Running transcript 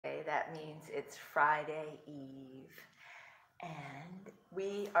that means it's Friday Eve. And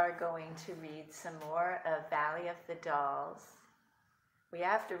we are going to read some more of Valley of the Dolls. We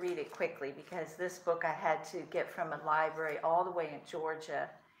have to read it quickly because this book I had to get from a library all the way in Georgia.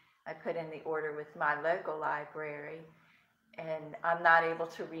 I put in the order with my local library, and I'm not able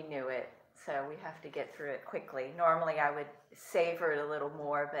to renew it, so we have to get through it quickly. Normally I would savor it a little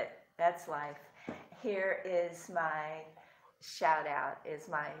more, but that's life. Here is my shout out, is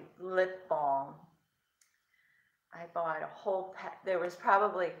my lip balm. I bought a whole pack. There was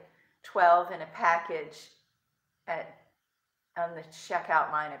probably 12 in a package on the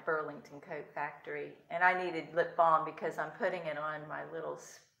checkout line at Burlington Coat Factory, and I needed lip balm because I'm putting it on my little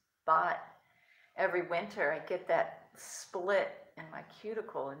spot. Every winter I get that split in my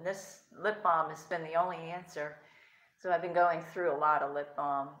cuticle, and this lip balm has been the only answer. So I've been going through a lot of lip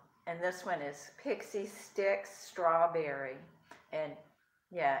balm, and this one is Pixie Sticks Strawberry, and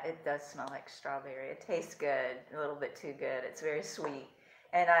yeah, it does smell like strawberry. It tastes good, a little bit too good. It's very sweet.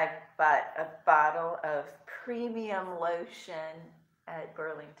 And I bought a bottle of premium lotion at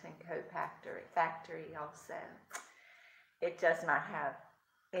Burlington Coat Factory also. It does not have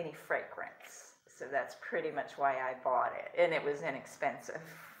any fragrance, so that's pretty much why I bought it. And it was inexpensive,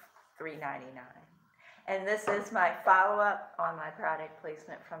 $3.99. And this is my follow-up on my product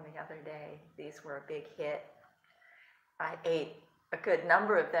placement from the other day. These were a big hit. I ate a good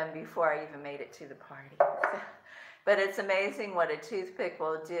number of them before I even made it to the party. But it's amazing what a toothpick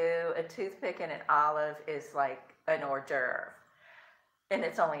will do. A toothpick and an olive is like an hors d'oeuvre. And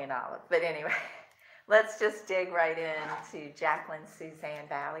it's only an olive. But anyway, let's just dig right into Jacqueline Susann,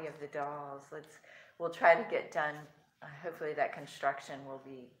 Valley of the Dolls. We'll try to get done. Hopefully that construction will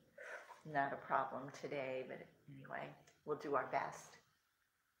be not a problem today. But anyway, we'll do our best.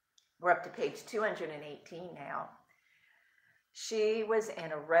 We're up to page 218 now. She was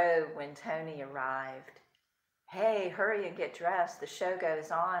in a robe when Tony arrived. Hey, hurry and get dressed. The show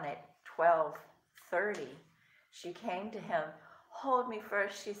goes on at 12:30. She came to him. Hold me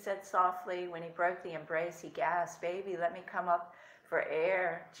first, she said softly. When he broke the embrace, he gasped. Baby, let me come up for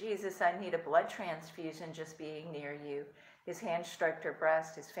air. Jesus, I need a blood transfusion just being near you. His hand stroked her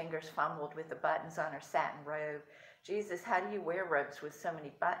breast. His fingers fumbled with the buttons on her satin robe. Jesus, how do you wear robes with so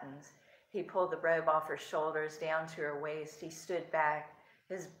many buttons? He pulled the robe off her shoulders down to her waist. He stood back.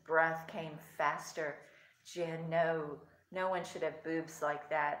 His breath came faster. Jen, no one should have boobs like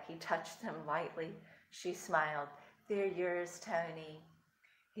that. He touched them lightly. She smiled. They're yours, Tony.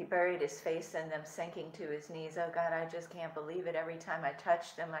 He buried his face in them, sinking to his knees. Oh, God, I just can't believe it. Every time I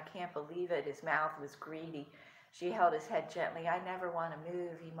touched them, I can't believe it. His mouth was greedy. She held his head gently. I never want to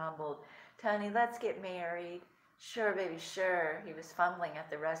move, he mumbled. Tony, let's get married. Sure, baby, sure. He was fumbling at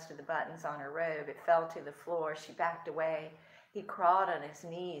the rest of the buttons on her robe. It fell to the floor. She backed away. He crawled on his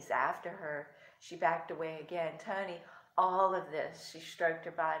knees after her. She backed away again. Tony, all of this, she stroked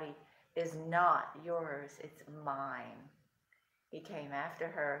her body, is not yours. It's mine. He came after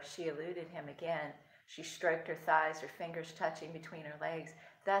her. She eluded him again. She stroked her thighs, her fingers touching between her legs.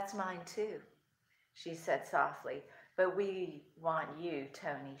 That's mine too, she said softly. But we want you,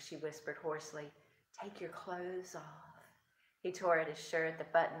 Tony, she whispered hoarsely. Take your clothes off. He tore at his shirt. The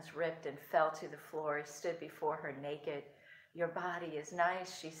buttons ripped and fell to the floor. He stood before her naked. Your body is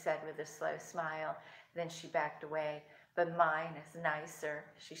nice, she said with a slow smile. Then she backed away. But mine is nicer.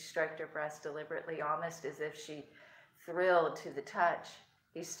 She stroked her breast deliberately, almost as if she thrilled to the touch.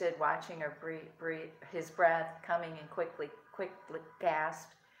 He stood watching her breathe, his breath coming in quickly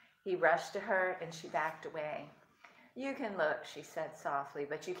gasped. He rushed to her and she backed away. You can look, she said softly,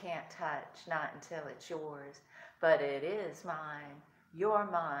 but you can't touch, not until it's yours. But it is mine. You're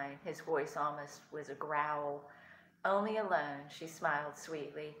mine. His voice almost was a growl. Only alone, she smiled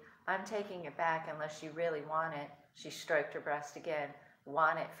sweetly. I'm taking it back unless you really want it. She stroked her breast again.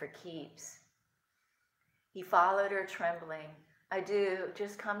 Want it for keeps. He followed her, trembling. I do.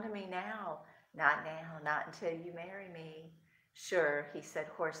 Just come to me now. Not now, not until you marry me. Sure, he said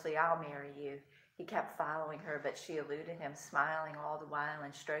hoarsely, I'll marry you. He kept following her, but she eluded him, smiling all the while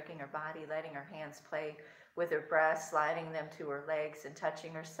and stroking her body, letting her hands play with her breasts, sliding them to her legs and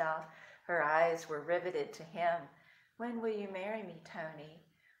touching herself. Her eyes were riveted to him. When will you marry me, Tony?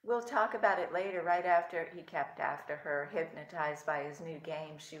 We'll talk about it later, right after. He kept after her, hypnotized by his new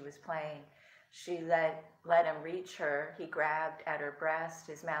game she was playing. She let him reach her. He grabbed at her breast.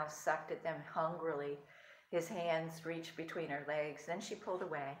 His mouth sucked at them hungrily. His hands reached between her legs. Then she pulled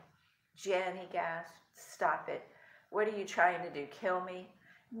away. Jen, he gasped, stop it. What are you trying to do, kill me?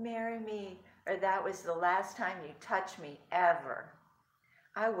 Marry me, or that was the last time you touch me, ever.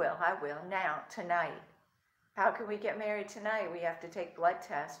 I will, now, tonight. How can we get married tonight? We have to take blood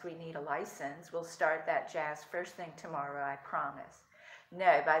tests. We need a license. We'll start that jazz first thing tomorrow, I promise.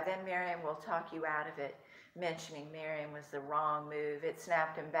 No, by then Miriam will talk you out of it. Mentioning Miriam was the wrong move. It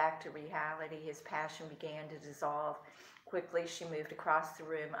snapped him back to reality. His passion began to dissolve. Quickly, she moved across the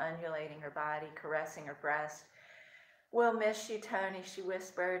room, undulating her body, caressing her breast. "We'll miss you, Tony," she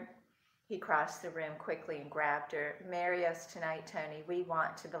whispered. He crossed the room quickly and grabbed her. "Marry us tonight, Tony. We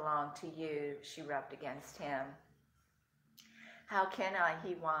want to belong to you," she rubbed against him. "How can I?"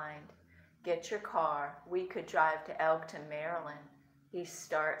 he whined. "Get your car. We could drive to Elkton, Maryland." He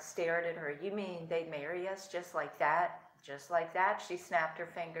stared at her. "You mean they'd marry us just like that?" "Just like that," she snapped her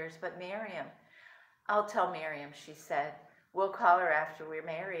fingers. "But Miriam—" "I'll tell Miriam," she said. "We'll call her after we're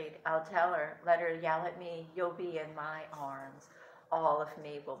married. I'll tell her. Let her yell at me. You'll be in my arms. All of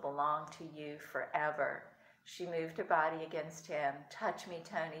me will belong to you forever." She moved her body against him. "Touch me,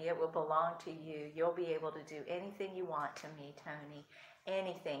 Tony. It will belong to you. You'll be able to do anything you want to me, Tony.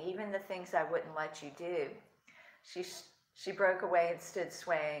 Anything, even the things I wouldn't let you do." She broke away and stood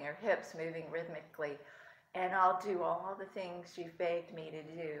swaying, her hips moving rhythmically. "And I'll do all the things you've begged me to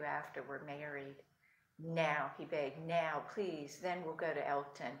do after we're married." "Now," he begged. "Now, please. Then we'll go to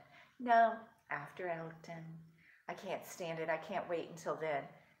Elkton." "No, after Elkton." "I can't stand it. I can't wait until then."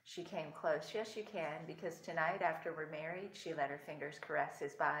 She came close. "Yes, you can, because tonight after we're married," she let her fingers caress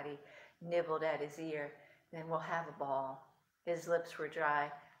his body, nibbled at his ear. "Then we'll have a ball." His lips were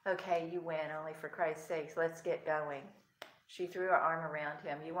dry. "Okay, you win, only for Christ's sakes, let's get going." She threw her arm around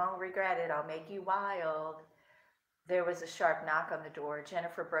him. "You won't regret it. I'll make you wild." There was a sharp knock on the door.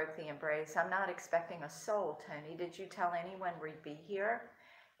 Jennifer broke the embrace. "I'm not expecting a soul, Tony. Did you tell anyone we'd be here?"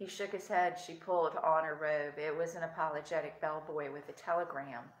 He shook his head. She pulled on her robe. It was an apologetic bellboy with a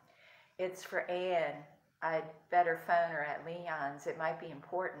telegram. "It's for Anne. I'd better phone her at Leon's. It might be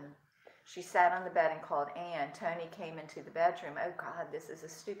important." She sat on the bed and called Anne. Tony came into the bedroom. "Oh, God, this is a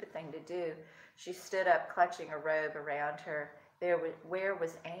stupid thing to do." She stood up, clutching her robe around her. Where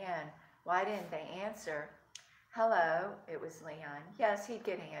was Anne? Why didn't they answer? "Hello." It was Leon. Yes, he'd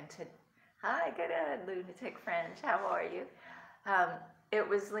get Anne to... "Hi, good, lunatic French. How are you?" It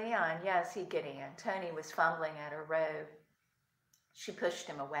was Leon. Yes, he'd get Anne. Tony was fumbling at her robe. She pushed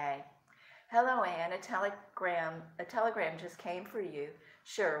him away. "Hello, Anne. A telegram just came for you."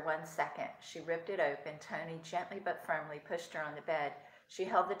 "Sure, 1 second." She ripped it open. Tony gently but firmly pushed her on the bed. She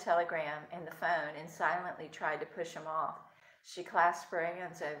held the telegram and the phone and silently tried to push him off. She clasped her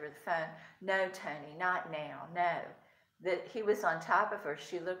hands over the phone. "No, Tony, not now, no." He was on top of her.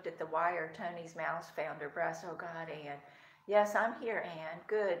 She looked at the wire. Tony's mouse found her breast. "Oh, God, Anne." "Yes, I'm here, Anne."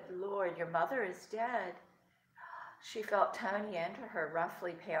 "Good Lord, your mother is dead." She felt Tony enter her,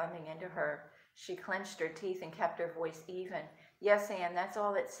 roughly pounding into her. She clenched her teeth and kept her voice even. "Yes, Anne, that's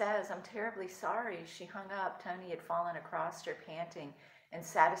all it says. I'm terribly sorry." She hung up. Tony had fallen across her, panting in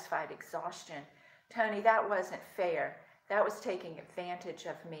satisfied exhaustion. "Tony, that wasn't fair. That was taking advantage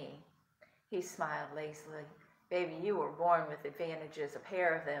of me." He smiled lazily. "Baby, you were born with advantages, a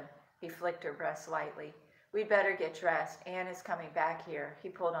pair of them." He flicked her breast lightly. "We'd better get dressed. Anne is coming back here." He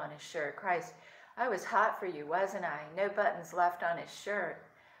pulled on his shirt. "Christ, I was hot for you, wasn't I?" No buttons left on his shirt.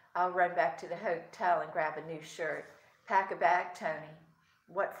 "I'll run back to the hotel and grab a new shirt." "Pack a bag, Tony."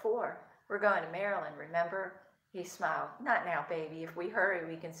 "What for?" "We're going to Maryland, remember?" He smiled. "Not now, baby. If we hurry,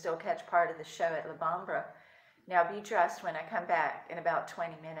 we can still catch part of the show at La Bambra. Now be dressed when I come back in about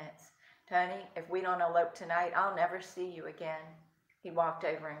 20 minutes. Tony, if we don't elope tonight, I'll never see you again." He walked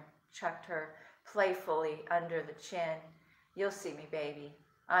over and chucked her playfully under the chin. "You'll see me, baby.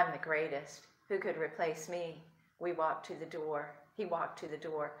 I'm the greatest. Who could replace me?" He walked to the door.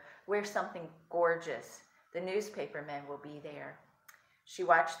 "Wear something gorgeous. The newspaper men will be there." She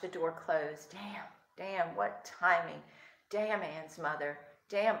watched the door close. Damn, what timing. Damn Anne's mother.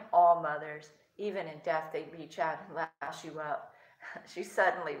 Damn all mothers. Even in death, they reach out and lash you up. She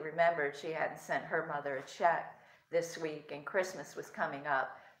suddenly remembered she hadn't sent her mother a check this week, and Christmas was coming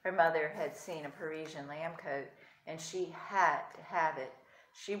up. Her mother had seen a Parisian lamb coat, and she had to have it.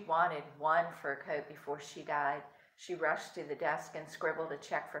 She wanted one fur coat before she died. She rushed to the desk and scribbled a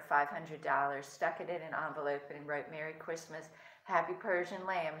check for $500, stuck it in an envelope, and wrote, "Merry Christmas, Happy Persian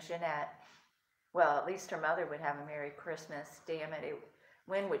Lamb, Jeanette." Well, at least her mother would have a Merry Christmas. Damn it,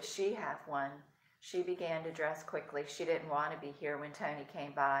 when would she have one? She began to dress quickly. She didn't want to be here when Tony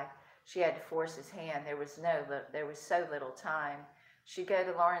came by. She had to force his hand. There was so little time. She'd go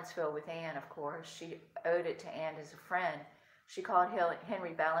to Lawrenceville with Anne, of course. She owed it to Anne as a friend. She called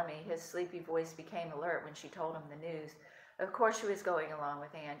Henry Bellamy. His sleepy voice became alert when she told him the news. Of course she was going along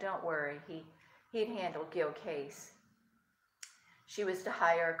with Anne. Don't worry. He'd handled Gil Case. She was to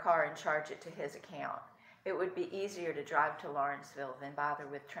hire a car and charge it to his account. It would be easier to drive to Lawrenceville than bother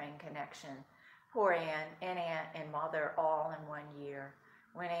with train connection. Poor Ann and Aunt and Mother all in 1 year.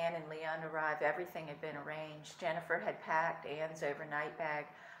 When Ann and Leon arrived, everything had been arranged. Jennifer had packed Ann's overnight bag.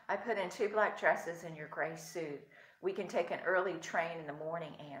 I put in 2 black dresses and your gray suit. We can take an early train in the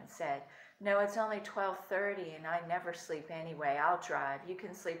morning, Ann said. No, it's only 12:30 and I never sleep anyway. I'll drive. You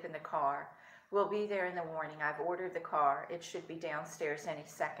can sleep in the car. We'll be there in the morning. I've ordered the car. It should be downstairs any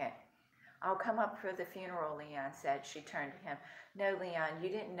second. I'll come up for the funeral, Leon said. She turned to him. No, Leon, you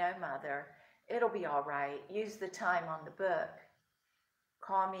didn't know Mother. It'll be all right. Use the time on the book.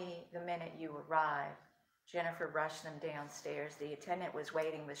 Call me the minute you arrive. Jennifer rushed them downstairs. The attendant was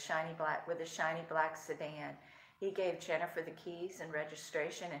waiting with a shiny black sedan. He gave Jennifer the keys and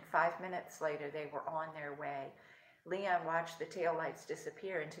registration, and 5 minutes later they were on their way. Leon watched the taillights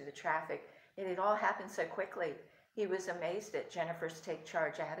disappear into the traffic. It had all happened so quickly. He was amazed at Jennifer's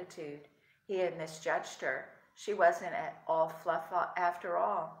take-charge attitude. He had misjudged her. She wasn't at all fluff after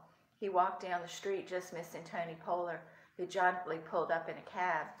all. He walked down the street, just missing Tony Poehler, who jauntily pulled up in a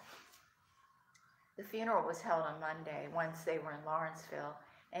cab. The funeral was held on Monday, once they were in Lawrenceville.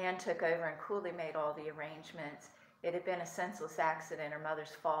 Ann took over and coolly made all the arrangements. It had been a senseless accident, her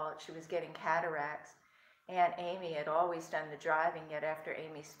mother's fault. She was getting cataracts. Aunt Amy had always done the driving, yet after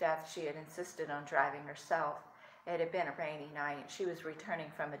Amy's death, she had insisted on driving herself. It had been a rainy night. She was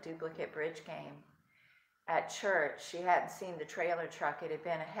returning from a duplicate bridge game. At church, she hadn't seen the trailer truck. It had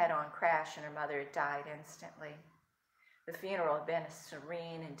been a head-on crash, and her mother had died instantly. The funeral had been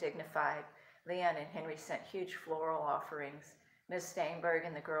serene and dignified. Leon and Henry sent huge floral offerings. Miss Steinberg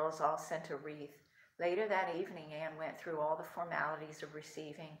and the girls all sent a wreath. Later that evening, Ann went through all the formalities of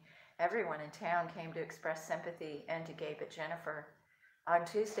receiving. Everyone in town came to express sympathy and to gape at Jennifer. On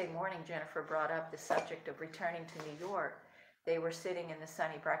Tuesday morning, Jennifer brought up the subject of returning to New York. They were sitting in the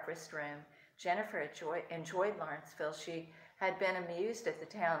sunny breakfast room. Jennifer enjoyed Lawrenceville. She had been amused at the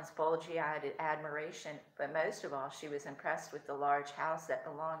town's bulgy-eyed admiration, but most of all, she was impressed with the large house that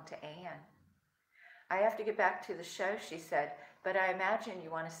belonged to Ann. I have to get back to the show, she said, but I imagine you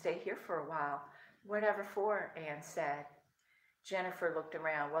want to stay here for a while. Whatever for, Ann said. Jennifer looked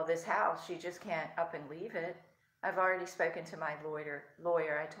around. Well, this house, you just can't up and leave it. I've already spoken to my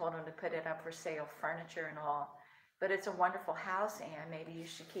lawyer. I told him to put it up for sale, furniture and all. But it's a wonderful house, Ann. Maybe you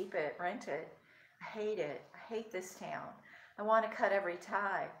should keep it, rent it. I hate it. I hate this town. I want to cut every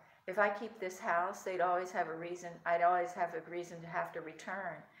tie. If I keep this house, I'd always have a reason to have to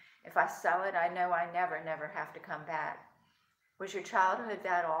return. If I sell it, I know I never have to come back. Was your childhood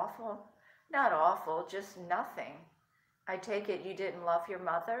that awful? Not awful, just nothing. I take it you didn't love your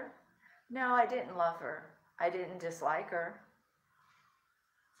mother? No, I didn't love her. I didn't dislike her.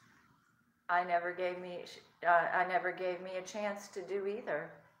 I never gave me a chance to do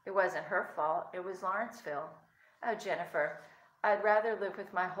either. It wasn't her fault. It was Lawrenceville. Oh, Jennifer, I'd rather live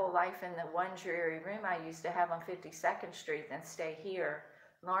with my whole life in the one dreary room I used to have on 52nd Street than stay here.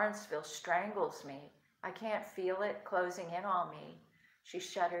 Lawrenceville strangles me. I can't feel it closing in on me. She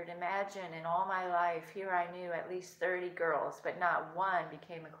shuddered. Imagine in all my life, here I knew at least 30 girls, but not one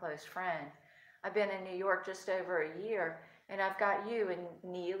became a close friend. I've been in New York just over a year, and I've got you and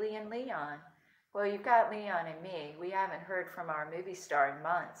Neely and Leon. Well, you've got Leon and me. We haven't heard from our movie star in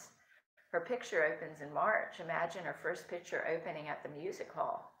months. Her picture opens in March. Imagine her first picture opening at the music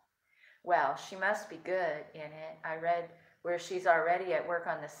hall. Well, she must be good in it. I read where she's already at work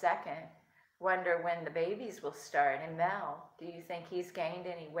on the 2nd. Wonder when the babies will start. And Mel, do you think he's gained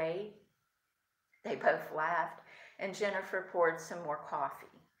any weight? They both laughed, and Jennifer poured some more coffee.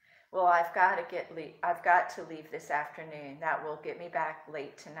 Well, I've got to leave this afternoon. That will get me back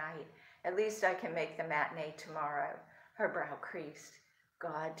late tonight. At least I can make the matinee tomorrow. Her brow creased.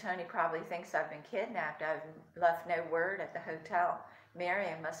 God, Tony probably thinks I've been kidnapped. I've left no word at the hotel.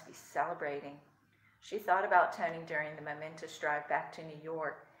 Miriam must be celebrating. She thought about Tony during the momentous drive back to New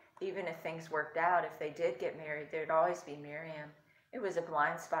York. Even if things worked out, if they did get married, there'd always be Miriam. It was a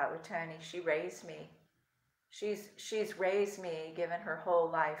blind spot with Tony. She raised me. She's raised me, given her whole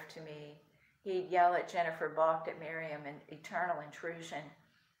life to me. He'd yell at Jennifer, balked at Miriam, an eternal intrusion.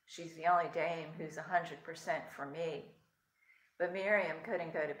 She's the only dame who's 100% for me. But Miriam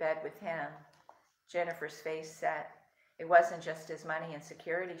couldn't go to bed with him. Jennifer's face set. It wasn't just his money and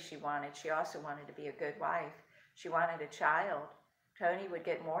security she wanted. She also wanted to be a good wife. She wanted a child. Tony would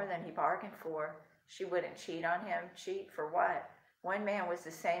get more than he bargained for. She wouldn't cheat on him. Cheat for what? One man was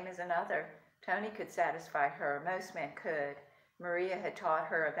the same as another. Tony could satisfy her. Most men could. Maria had taught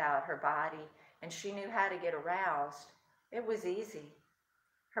her about her body, and she knew how to get aroused. It was easy.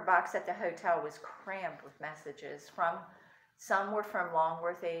 Her box at the hotel was crammed with messages from Some were from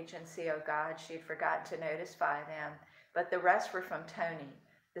Longworth Agency. Oh God, she had forgotten to notify them. But the rest were from Tony.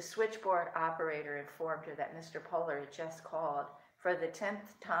 The switchboard operator informed her that Mr. Polar had just called for the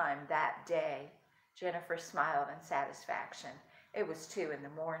 10th time that day. Jennifer smiled in satisfaction. It was 2 in the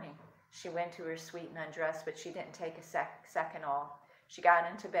morning. She went to her suite and undressed, but she didn't take a second off. She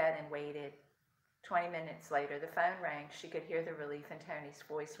got into bed and waited. 20 minutes later, the phone rang. She could hear the relief in Tony's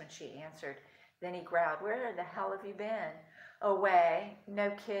voice when she answered. Then he growled, "Where the hell have you been?" "Away."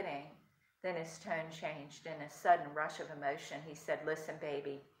 "No kidding." Then his tone changed. In a sudden rush of emotion, he said, "Listen,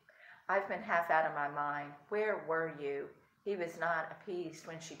 baby, I've been half out of my mind. Where were you?" He was not appeased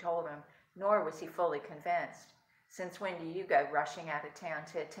when she told him, nor was he fully convinced. "Since when do you go rushing out of town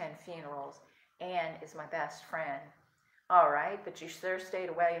to attend funerals? Anne is my best friend." "All right, but you sure stayed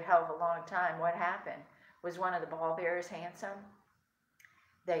away a hell of a long time. What happened? Was one of the pallbearers handsome?"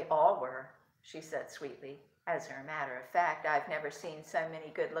 "They all were," she said sweetly. "As a matter of fact, I've never seen so many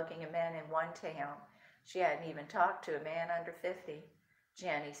good-looking men in one town." She hadn't even talked to a man under 50.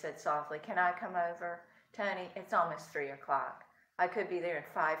 "Jen," he said softly, "can I come over?" "Tony, it's almost 3 o'clock. I could be there in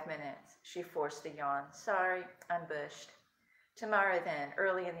 5 minutes." She forced a yawn. "Sorry, I'm bushed." "Tomorrow then,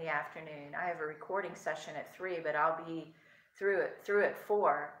 early in the afternoon. I have a recording session at 3, but I'll be through at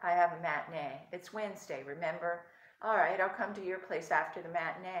 4. I have a matinee. It's Wednesday, remember?" "All right, I'll come to your place after the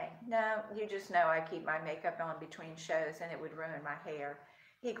matinee." "No, you just know I keep my makeup on between shows and it would ruin my hair."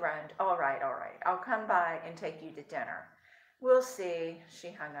 He groaned. All right. I'll come by and take you to dinner." "We'll see."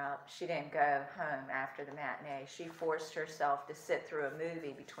 She hung up. She didn't go home after the matinee. She forced herself to sit through a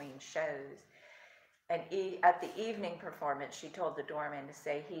movie between shows. And at the evening performance, she told the doorman to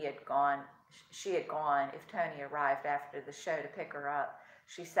say she had gone if Tony arrived after the show to pick her up.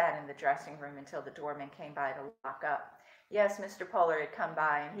 She sat in the dressing room until the doorman came by to lock up. Yes, Mr. Polar had come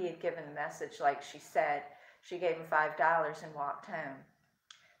by, and he had given the message like she said. She gave him $5 and walked home.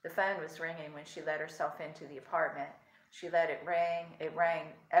 The phone was ringing when she let herself into the apartment. She let it ring. It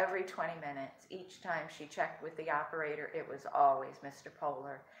rang every 20 minutes. Each time she checked with the operator, it was always Mr.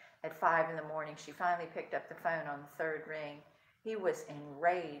 Polar. At 5 in the morning, she finally picked up the phone on the 3rd ring. He was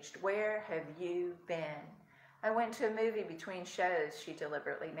enraged. "Where have you been?" "I went to a movie between shows." She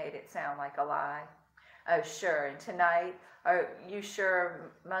deliberately made it sound like a lie. "Oh, sure. And tonight? Oh, you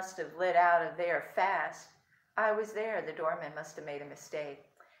sure must have lit out of there fast." "I was there. The doorman must have made a mistake."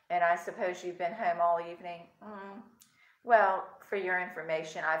 "And I suppose you've been home all evening?" "Well, for your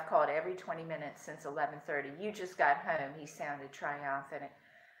information, I've called every 20 minutes since 11:30. You just got home." He sounded triumphant.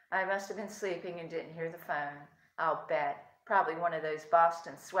 "I must have been sleeping and didn't hear the phone." "I'll bet. Probably one of those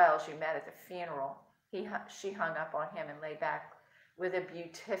Boston swells you met at the funeral." She hung up on him and lay back with a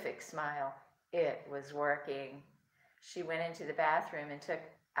beatific smile. It was working. She went into the bathroom and took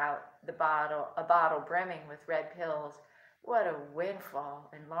out a bottle brimming with red pills. What a windfall.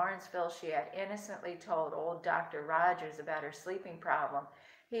 In Lawrenceville, she had innocently told old Dr. Rogers about her sleeping problem.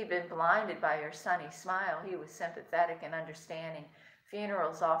 He'd been blinded by her sunny smile. He was sympathetic and understanding.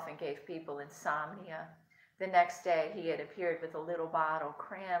 Funerals often gave people insomnia. The next day, he had appeared with a little bottle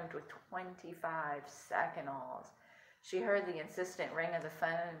crammed with 25 Secanols. She heard the insistent ring of the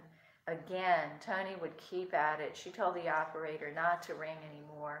phone. Again, Tony would keep at it. She told the operator not to ring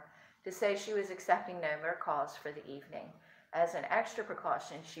anymore, to say she was accepting no more calls for the evening. As an extra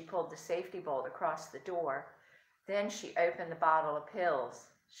precaution, she pulled the safety bolt across the door. Then she opened the bottle of pills.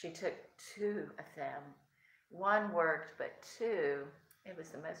 She took 2 of them. 1 worked, but 2, it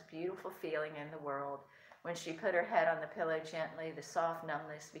was the most beautiful feeling in the world. When she put her head on the pillow gently, the soft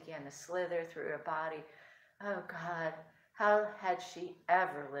numbness began to slither through her body. Oh, God, how had she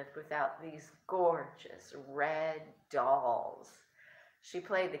ever lived without these gorgeous red dolls? She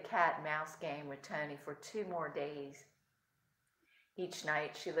played the cat and mouse game with Tony for 2 more days. Each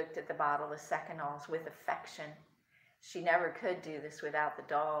night she looked at the bottle of Secanols with affection. She never could do this without the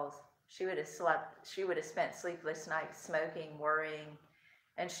dolls. She would have spent sleepless nights smoking, worrying,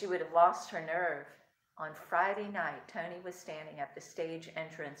 and she would have lost her nerve. On Friday night, Tony was standing at the stage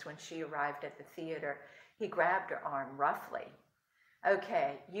entrance when she arrived at the theater. He grabbed her arm roughly.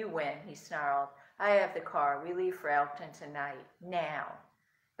 "Okay, you win," he snarled. "I have the car. We leave for Elkton tonight. Now.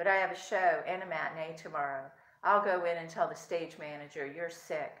 But I have a show and a matinee tomorrow. I'll go in and tell the stage manager you're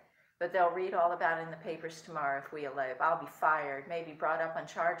sick. But they'll read all about it in the papers tomorrow if we elope. I'll be fired, maybe brought up on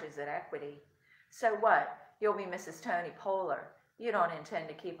charges at Equity." "So what? You'll be Mrs. Tony Polar. You don't intend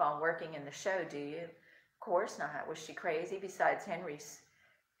to keep on working in the show, do you?" "Of course not." Was she crazy? Besides,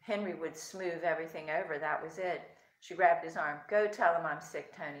 Henry would smooth everything over. That was it. She grabbed his arm. "Go tell him I'm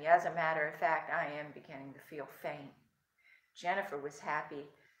sick, Tony. As a matter of fact, I am beginning to feel faint." Jennifer was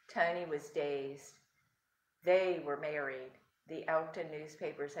happy. Tony was dazed. They were married. the Elkton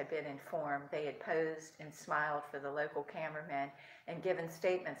newspapers had been informed. They had posed and smiled for the local cameramen and given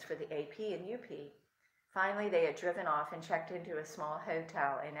statements for the AP and UP. Finally, they had driven off and checked into a small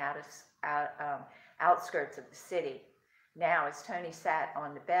hotel in outskirts of the city. Now, as Tony sat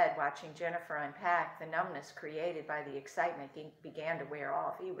on the bed watching Jennifer unpack, the numbness created by the excitement began to wear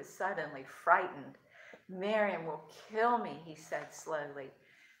off. He was suddenly frightened. "Miriam will kill me," he said slowly.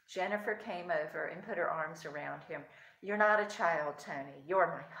 Jennifer came over and put her arms around him. "You're not a child, Tony. You're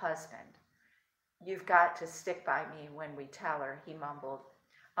my husband. You've got to stick by me when we tell her," he mumbled.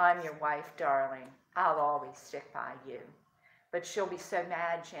 "I'm your wife, darling. I'll always stick by you." "But she'll be so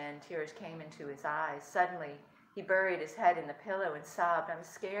mad, Jen." Tears came into his eyes. Suddenly, he buried his head in the pillow and sobbed. "I'm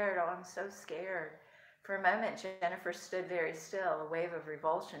scared. Oh, I'm so scared." For a moment, Jennifer stood very still. A wave of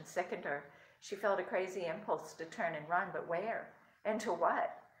revulsion sickened her. She felt a crazy impulse to turn and run, but where? And to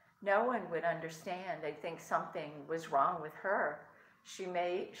what? No one would understand. They'd think something was wrong with her. She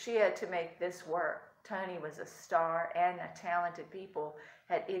had to make this work. Tony was a star, and the talented people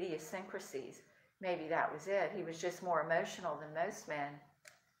had idiosyncrasies. Maybe that was it. He was just more emotional than most men.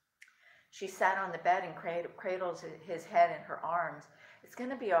 She sat on the bed and cradled his head in her arms. "It's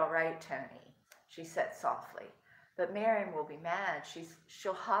going to be all right, Tony," she said softly. "But Miriam will be mad.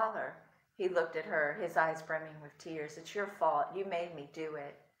 She'll holler." He looked at her, his eyes brimming with tears. "It's your fault. You made me do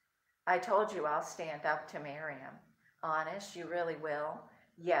it." "I told you I'll stand up to Miriam." "Honest, you really will?"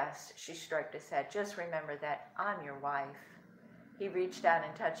 "Yes," she stroked his head. "Just remember that I'm your wife." He reached out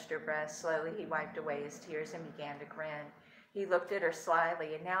and touched her breast. Slowly, he wiped away his tears and began to grin. He looked at her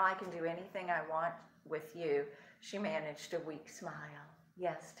slyly. "And now I can do anything I want with you." She managed a weak smile.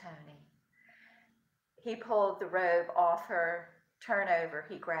 "Yes, Tony." He pulled the robe off her. "Turn over,"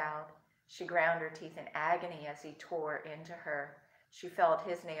 he growled. She ground her teeth in agony as he tore into her. She felt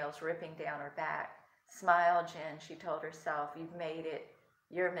his nails ripping down her back. "Smile, Jen," she told herself. "You've made it.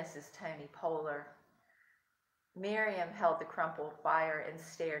 You're Mrs. Tony Polar." Miriam held the crumpled wire and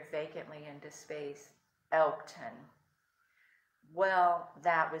stared vacantly into space. Elkton. Well,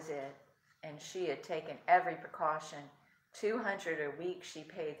 that was it. And she had taken every precaution. $200 a week she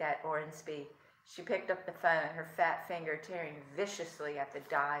paid that Ornsby. She picked up the phone, her fat finger tearing viciously at the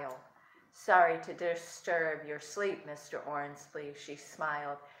dial. "Sorry to disturb your sleep, Mr. Ornsby," she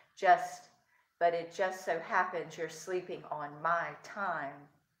smiled. But it just so happens you're sleeping on my time."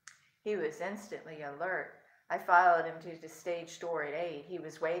 He was instantly alert. I followed him to the stage door at 8. He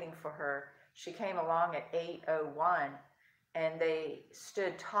was waiting for her. She came along at 8:01, and they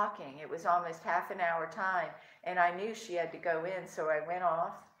stood talking. It was almost half an hour time, and I knew she had to go in, so I went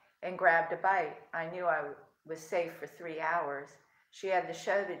off and grabbed a bite. I knew I was safe for 3 hours. She had the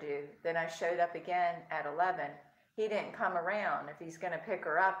show to do. Then I showed up again at 11. He didn't come around. If he's going to pick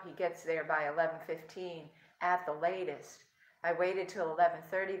her up, he gets there by 11:15 at the latest. I waited till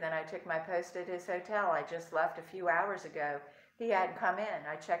 11:30, then I took my post at his hotel. I just left a few hours ago. He hadn't come in.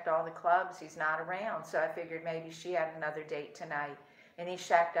 I checked all the clubs. He's not around, so I figured maybe she had another date tonight, and he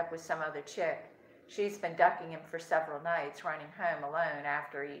shacked up with some other chick. She's been ducking him for several nights, running home alone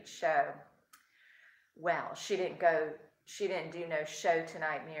after each show. Well, she didn't do no show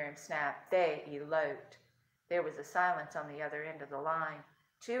tonight, Miriam snapped. They eloped. There was a silence on the other end of the line.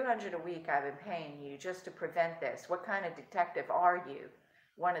 $200 a week I've been paying you just to prevent this. What kind of detective are you?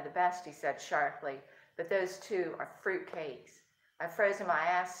 One of the best, he said sharply, but those two are fruitcakes. I've frozen my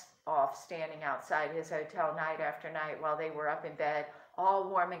ass off standing outside his hotel night after night while they were up in bed, all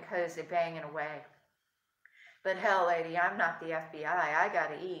warm and cozy, banging away. But hell, lady, I'm not the FBI. I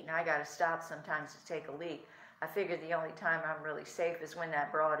gotta eat, and I gotta stop sometimes to take a leak. I figure the only time I'm really safe is when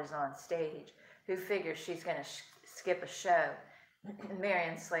that broad is on stage. Who figures she's gonna skip a show?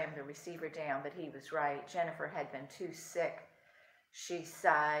 Marion slammed the receiver down, but he was right. Jennifer had been too sick. She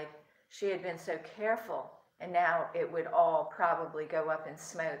sighed. She had been so careful, and now it would all probably go up in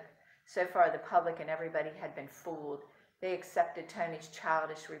smoke. So far, the public and everybody had been fooled. They accepted Tony's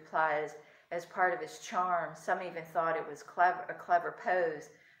childish replies as part of his charm. Some even thought it was a clever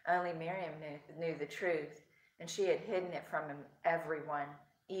pose. Only Miriam knew the truth, and she had hidden it from everyone,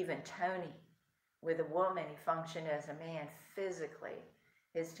 even Tony. With a woman, he functioned as a man physically.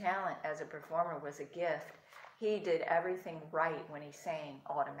 His talent as a performer was a gift. He did everything right when he sang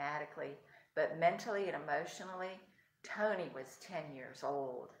automatically, but mentally and emotionally, Tony was 10 years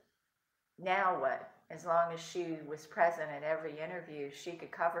old. Now what? As long as she was present at every interview, she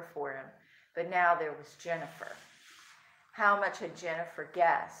could cover for him. But now there was Jennifer. How much had Jennifer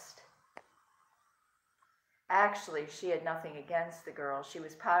guessed? Actually, she had nothing against the girl. She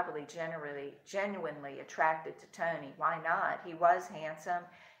was probably genuinely attracted to Tony. Why not? He was handsome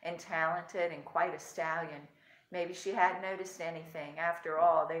and talented and quite a stallion. Maybe she hadn't noticed anything. After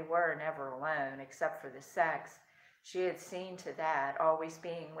all, they were never alone, except for the sex. She had seen to that, always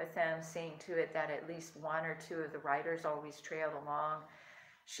being with them, seeing to it that at least one or two of the writers always trailed along.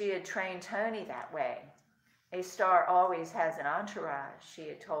 She had trained Tony that way. A star always has an entourage, she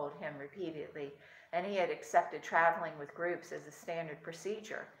had told him repeatedly, and he had accepted traveling with groups as a standard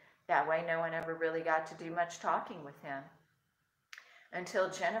procedure. That way no one ever really got to do much talking with him. Until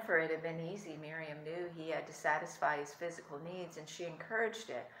Jennifer, it had been easy. Miriam knew he had to satisfy his physical needs, and she encouraged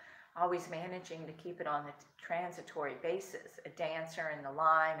it, always managing to keep it on the transitory basis. A dancer in the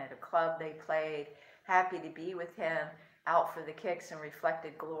line at a club they played, happy to be with him, out for the kicks and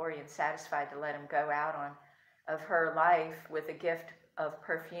reflected glory, and satisfied to let him go out of her life with a gift of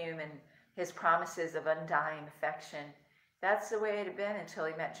perfume and his promises of undying affection. That's the way it had been until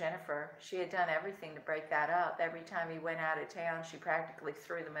he met Jennifer. She had done everything to break that up. Every time he went out of town, she practically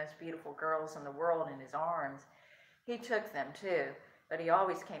threw the most beautiful girls in the world in his arms. He took them too, but he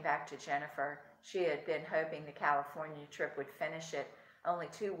always came back to Jennifer. She had been hoping the California trip would finish it. Only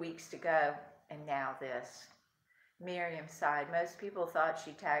 2 weeks to go, and now this. Miriam sighed. Most people thought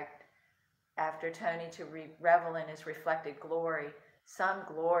she tagged after Tony to revel in his reflected glory. Some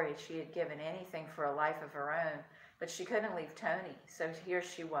glory. She had given anything for a life of her own. But she couldn't leave Tony, so here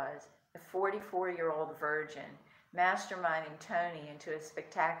she was, a 44-year-old virgin, masterminding Tony into a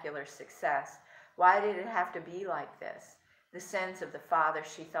spectacular success. Why did it have to be like this? The sins of the father,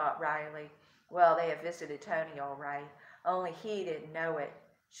 she thought wryly. Well, they had visited Tony all right, only he didn't know it.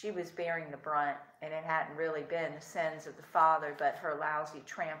 She was bearing the brunt, and it hadn't really been the sins of the father, but her lousy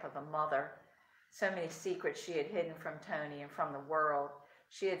tramp of a mother. So many secrets she had hidden from Tony and from the world.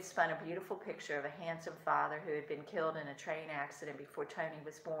 She had spun a beautiful picture of a handsome father who had been killed in a train accident before Tony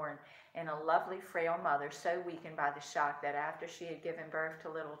was born, and a lovely, frail mother so weakened by the shock that after she had given birth to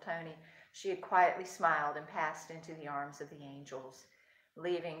little Tony, she had quietly smiled and passed into the arms of the angels,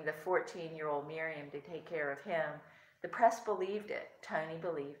 leaving the 14-year-old Miriam to take care of him. The press believed it. Tony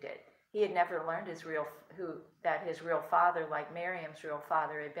believed it. He had never learned that his real father, like Miriam's real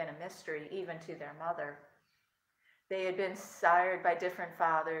father, had been a mystery even to their mother. They had been sired by different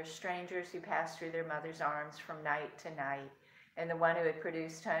fathers, strangers who passed through their mother's arms from night to night, and the one who had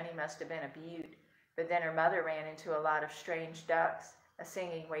produced Tony must have been a beaut. But then her mother ran into a lot of strange ducks. A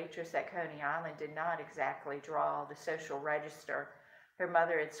singing waitress at Coney Island did not exactly draw the social register. Her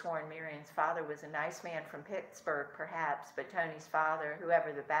mother had sworn Miriam's father was a nice man from Pittsburgh, perhaps, but Tony's father,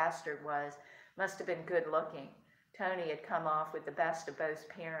 whoever the bastard was, must have been good-looking. Tony had come off with the best of both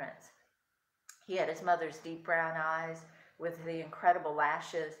parents. He had his mother's deep brown eyes with the incredible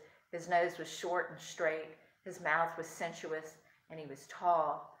lashes. His nose was short and straight. His mouth was sensuous, and he was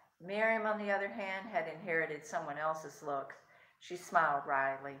tall. Miriam, on the other hand, had inherited someone else's looks. She smiled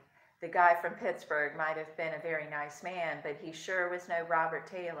wryly. The guy from Pittsburgh might have been a very nice man, but he sure was no Robert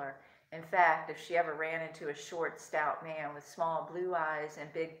Taylor. In fact, if she ever ran into a short, stout man with small blue eyes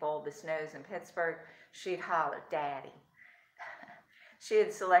and big bulbous nose in Pittsburgh, she'd holler, "Daddy." She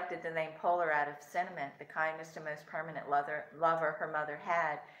had selected the name Polar out of sentiment. The kindest and most permanent lover her mother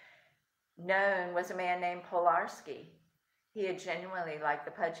had known was a man named Polarski. He had genuinely liked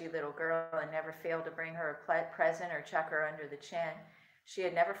the pudgy little girl and never failed to bring her a present or chuck her under the chin. She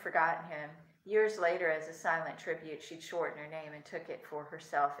had never forgotten him. Years later, as a silent tribute, she'd shortened her name and took it for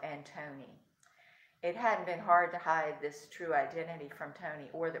herself and Tony. It hadn't been hard to hide this true identity from Tony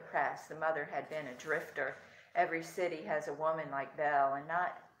or the press. The mother had been a drifter. Every city has a woman like Belle, and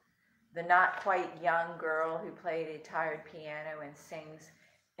the not quite young girl who played a tired piano and sings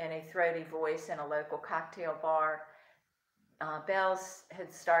in a throaty voice in a local cocktail bar. Belle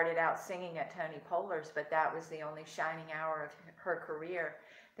had started out singing at Tony Polar's, but that was the only shining hour of her career.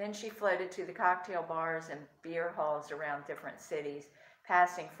 Then she floated to the cocktail bars and beer halls around different cities,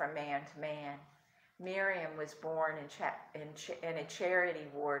 passing from man to man. Miriam was born in a charity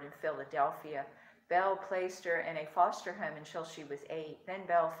ward in Philadelphia. Belle placed her in a foster home until she was 8. Then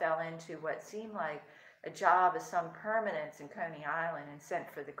Belle fell into what seemed like a job of some permanence in Coney Island and sent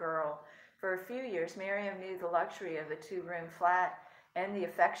for the girl. For a few years, Miriam knew the luxury of a 2-room flat and the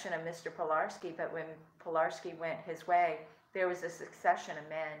affection of Mr. Polarski, but when Polarski went his way, there was a succession of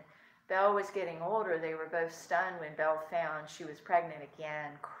men. Belle was getting older. They were both stunned when Belle found she was pregnant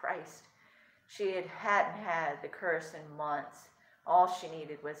again. Christ, she hadn't had the curse in months. All she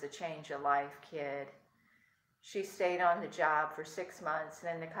needed was a change of life, kid. She stayed on the job for 6 months,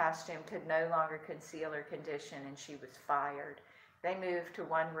 then the costume could no longer conceal her condition, and she was fired. They moved to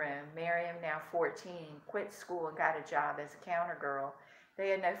one room. Miriam, now 14, quit school and got a job as a counter girl. They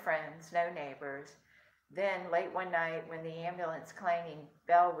had no friends, no neighbors. Then, late one night, when the ambulance clanging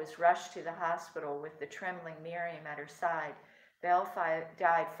bell was rushed to the hospital with the trembling Miriam at her side, Belle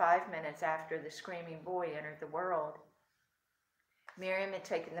died 5 minutes after the screaming boy entered the world. Miriam had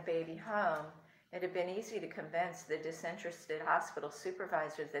taken the baby home. It had been easy to convince the disinterested hospital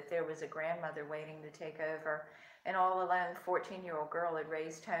supervisor that there was a grandmother waiting to take over. An all-alone 14-year-old girl had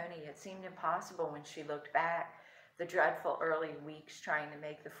raised Tony. It seemed impossible when she looked back. The dreadful early weeks trying to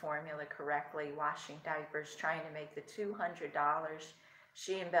make the formula correctly, washing diapers, trying to make the $200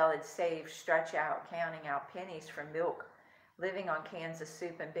 she and Belle had saved stretch out, counting out pennies for milk, living on cans of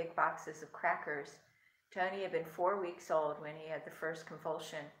soup and big boxes of crackers. Tony had been 4 weeks old when he had the first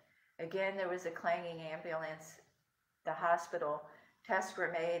convulsion. Again, there was a clanging ambulance. The hospital, tests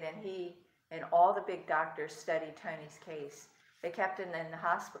were made, and he and all the big doctors studied Tony's case. They kept him in the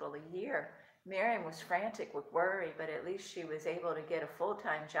hospital a year. Miriam was frantic with worry, but at least she was able to get a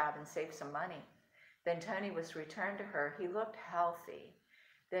full-time job and save some money. Then Tony was returned to her. He looked healthy.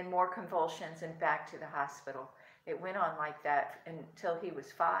 Then more convulsions and back to the hospital. It went on like that until he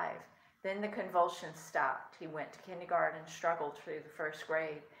was 5. Then the convulsions stopped. He went to kindergarten, struggled through the first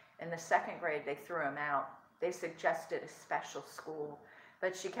grade. In the second grade, they threw him out. They suggested a special school,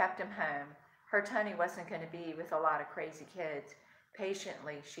 but she kept him home. Her Tony wasn't going to be with a lot of crazy kids.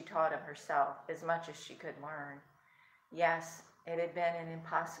 Patiently, she taught him herself as much as she could learn. Yes, it had been an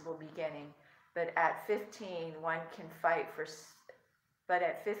impossible beginning, but at 15, one can fight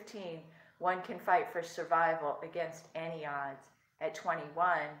for survival against any odds. At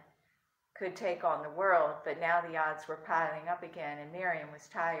 21, could take on the world, but now the odds were piling up again, and Miriam was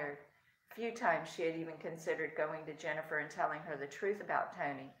tired. A few times she had even considered going to Jennifer and telling her the truth about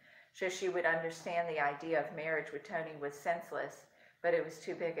Tony, so she would understand the idea of marriage with Tony was senseless, but it was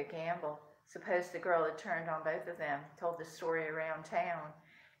too big a gamble. Suppose the girl had turned on both of them, told the story around town.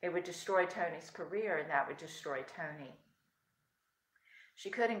 It would destroy Tony's career, and that would destroy Tony. She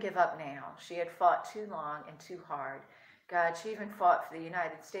couldn't give up now. She had fought too long and too hard. God, she even fought for the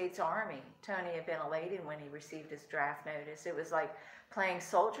United States Army. Tony had been elated when he received his draft notice. It was like playing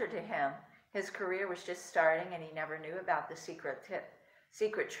soldier to him. His career was just starting, and he never knew about the secret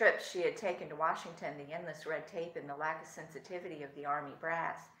trips she had taken to Washington, the endless red tape, and the lack of sensitivity of the Army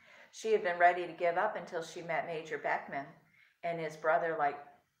brass. She had been ready to give up until she met Major Beckman and his brother.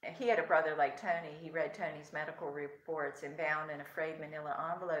 He had a brother like Tony. He read Tony's medical reports and bound in a frayed manila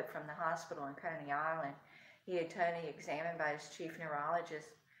envelope from the hospital in Coney Island. He had Tony examined by his chief neurologist.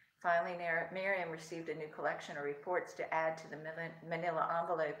 Finally, Miriam received a new collection of reports to add to the manila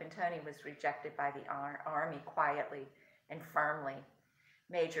envelope, and Tony was rejected by the Army quietly and firmly.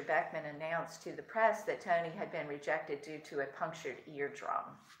 Major Beckman announced to the press that Tony had been rejected due to a punctured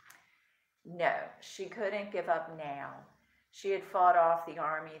eardrum. No, she couldn't give up now. She had fought off the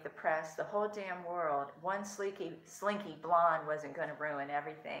Army, the press, the whole damn world. One slinky blonde wasn't going to ruin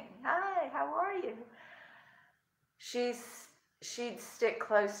everything. Hi, how are you? She'd stick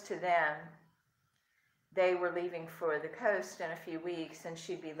close to them. They were leaving for the coast in a few weeks, and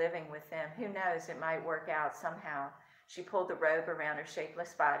she'd be living with them. Who knows, it might work out somehow. She pulled the robe around her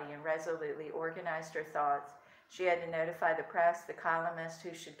shapeless body and resolutely organized her thoughts. She had to notify the press, the columnist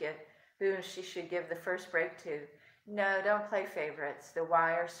who she should give the first break to. No, don't play favorites. The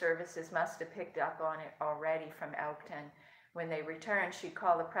wire services must have picked up on it already from Elkton. When they returned, she'd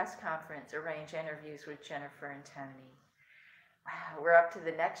call a press conference, arrange interviews with Jennifer and Tony. Wow, we're up to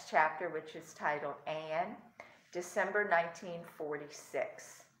the next chapter, which is titled Anne, December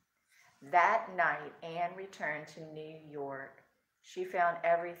 1946. That night, Anne returned to New York. She found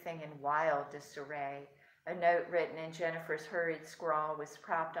everything in wild disarray. A note written in Jennifer's hurried scrawl was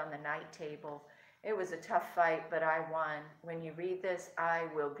propped on the night table. It was a tough fight, but I won. When you read this, I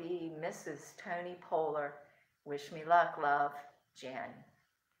will be Mrs. Tony Poehler. Wish me luck, love, Jen.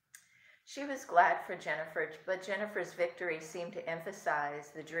 She was glad for Jennifer, but Jennifer's victory seemed to emphasize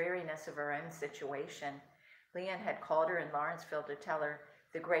the dreariness of her own situation. Leon had called her in Lawrenceville to tell her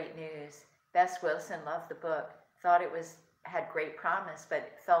the great news. Bess Wilson loved the book, thought it had great promise,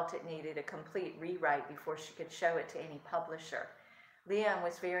 but felt it needed a complete rewrite before she could show it to any publisher. Leon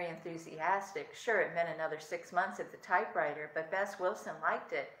was very enthusiastic. Sure, it meant another 6 months at the typewriter, but Bess Wilson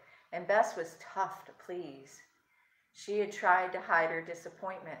liked it, and Bess was tough to please. She had tried to hide her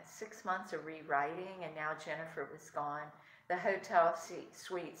disappointment. 6 months of rewriting, and now Jennifer was gone. The hotel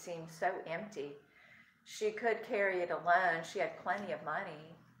suite seemed so empty. She could carry it alone. She had plenty of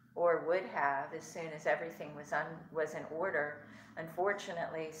money, or would have as soon as everything was in order.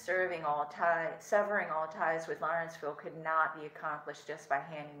 Unfortunately, severing all ties with Lawrenceville could not be accomplished just by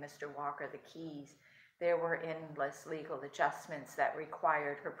handing Mr. Walker the keys. There were endless legal adjustments that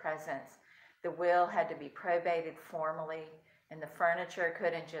required her presence. The will had to be probated formally, and the furniture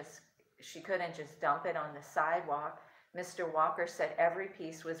she couldn't just dump it on the sidewalk. Mr. Walker said every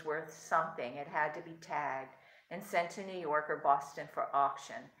piece was worth something. It had to be tagged and sent to New York or Boston for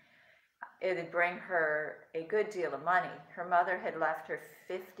auction. It would bring her a good deal of money. Her mother had left her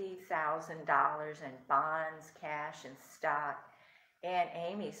 $50,000 in bonds, cash, and stock. Aunt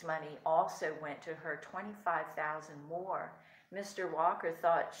Amy's money also went to her, $25,000 more. Mr. Walker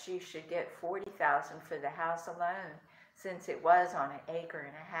thought she should get $40,000 for the house alone, since it was on 1.5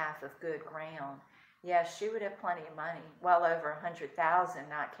 acres of good ground. Yes, she would have plenty of money, well over $100,000,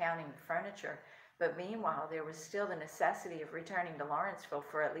 not counting the furniture. But meanwhile, there was still the necessity of returning to Lawrenceville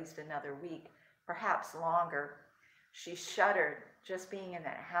for at least another week, perhaps longer. She shuddered. Just being in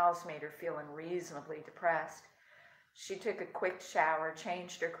that house made her feel unreasonably depressed. She took a quick shower,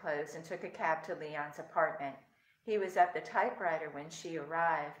 changed her clothes, and took a cab to Leon's apartment. He was at the typewriter when she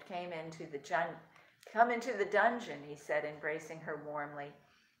arrived. Come into the dungeon, he said, embracing her warmly.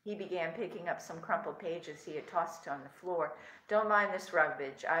 He began picking up some crumpled pages he had tossed on the floor. Don't mind this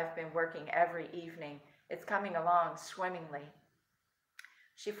rubbish. I've been working every evening. It's coming along swimmingly.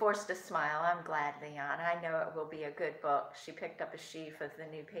 She forced a smile. I'm glad, Leon. I know it will be a good book. She picked up a sheaf of the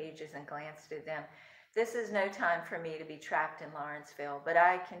new pages and glanced at them. This is no time for me to be trapped in Lawrenceville, but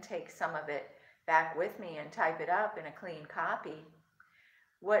I can take some of it back with me and type it up in a clean copy.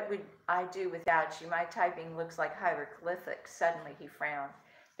 What would I do without you? My typing looks like hieroglyphics. Suddenly he frowned.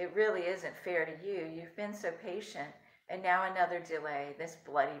 It really isn't fair to you. You've been so patient, and now another delay, this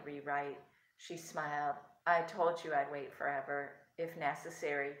bloody rewrite. She smiled. I told you I'd wait forever, if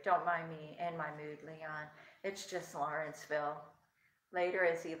necessary. Don't mind me and my mood, Leon. It's just Lawrenceville. Later,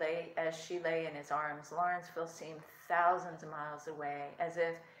 as she lay in his arms, Lawrenceville seemed thousands of miles away, as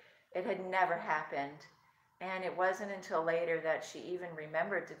if it had never happened. And it wasn't until later that she even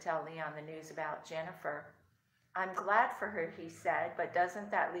remembered to tell Leon the news about Jennifer. I'm glad for her, he said, but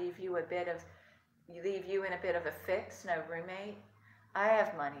doesn't that leave you in a bit of a fix? No roommate? I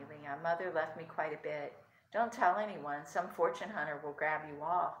have money, Leon. Mother left me quite a bit. Don't tell anyone. Some fortune hunter will grab you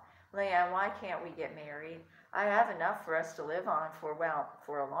off. Leon, why can't we get married? I have enough for us to live on for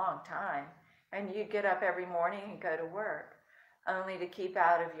a long time. And you'd get up every morning and go to work, only to keep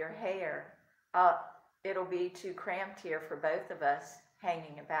out of your hair. It'll be too cramped here for both of us,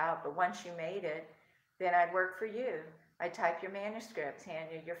 hanging about, but once you made it, then I'd work for you. I'd type your manuscripts,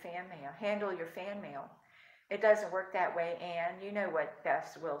 handle your fan mail. It doesn't work that way, Anne. You know what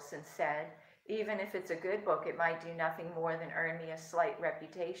Bess Wilson said. Even if it's a good book, it might do nothing more than earn me a slight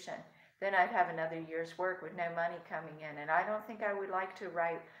reputation. Then I'd have another year's work with no money coming in, and I don't think I would like to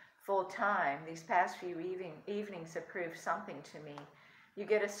write full time. These past few evenings have proved something to me. You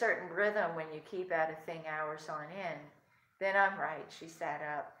get a certain rhythm when you keep at a thing hours on end. Then I'm right, she sat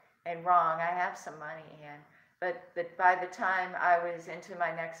up. And wrong, I have some money, Anne. But by the time I was into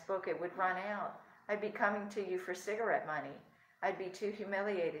my next book, it would run out. I'd be coming to you for cigarette money. I'd be too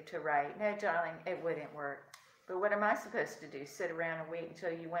humiliated to write. No, darling, it wouldn't work. But what am I supposed to do? Sit around and wait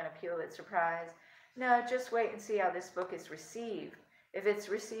until you win a Pulitzer Prize? No, just wait and see how this book is received. If it's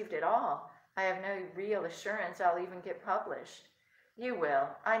received at all, I have no real assurance I'll even get published. You will.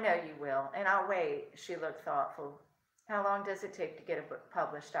 I know you will. And I'll wait. She looked thoughtful. How long does it take to get a book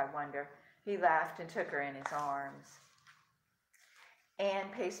published, I wonder? He laughed and took her in his arms. Anne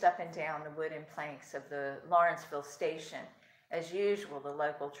paced up and down the wooden planks of the Lawrenceville station. As usual, the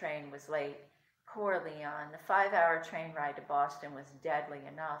local train was late. Poor Leon. The 5-hour train ride to Boston was deadly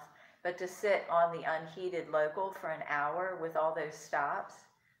enough, but to sit on the unheated local for an hour with all those stops,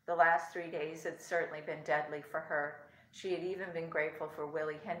 the last 3 days had certainly been deadly for her. She had even been grateful for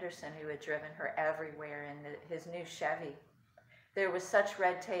Willie Henderson, who had driven her everywhere in his new Chevy. There was such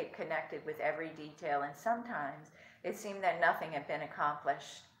red tape connected with every detail, and sometimes it seemed that nothing had been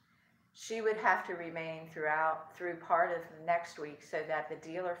accomplished. She would have to remain through part of the next week so that the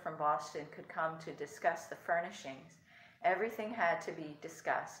dealer from Boston could come to discuss the furnishings. Everything had to be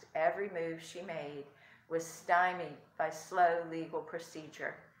discussed. Every move she made was stymied by slow legal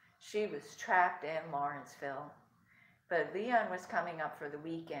procedure. She was trapped in Lawrenceville. But Leon was coming up for the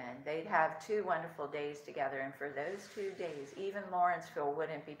weekend. They'd have 2 wonderful days together, and for those 2 days, even Lawrenceville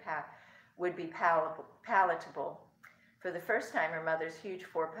would be palatable. For the first time, her mother's huge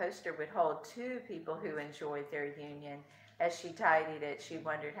 4-poster would hold 2 people who enjoyed their union. As she tidied it, she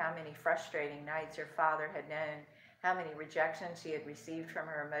wondered how many frustrating nights her father had known, how many rejections she had received from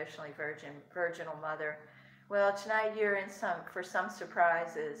her emotionally virginal mother. Well, tonight you're in for some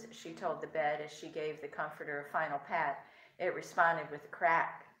surprises, she told the bed as she gave the comforter a final pat. It responded with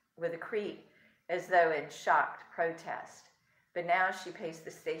a creak, as though in shocked protest. But now as she paced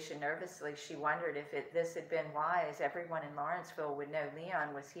the station nervously, she wondered if this had been wise. Everyone in Lawrenceville would know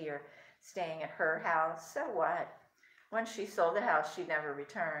Leon was here, staying at her house. So what? Once she sold the house, she'd never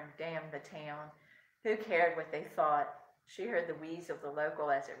return. Damn the town. Who cared what they thought? She heard the wheeze of the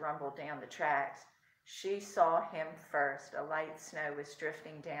local as it rumbled down the tracks. She saw him first. A light snow was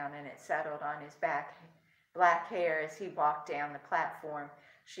drifting down, and it settled on his black hair as he walked down the platform.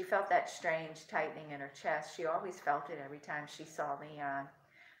 She felt that strange tightening in her chest. She always felt it every time she saw Leon.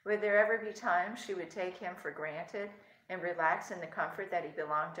 Would there ever be times she would take him for granted and relax in the comfort that he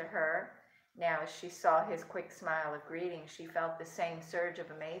belonged to her? Now, as she saw his quick smile of greeting, she felt the same surge of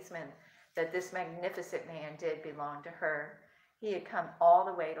amazement that this magnificent man did belong to her. He had come all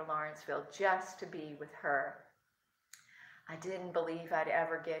the way to Lawrenceville just to be with her. I didn't believe I'd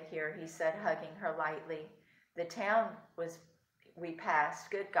ever get here, he said, hugging her lightly. The town we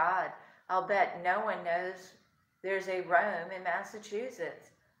passed, good God, I'll bet no one knows there's a Rome in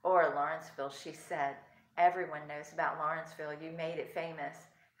Massachusetts. Or Lawrenceville, she said. Everyone knows about Lawrenceville. You made it famous.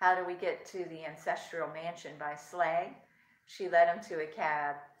 How do we get to the ancestral mansion? By sleigh? She led him to a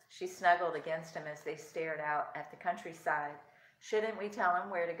cab. She snuggled against him as they stared out at the countryside. Shouldn't we tell him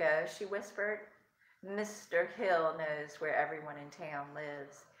where to go? She whispered. Mr. Hill knows where everyone in town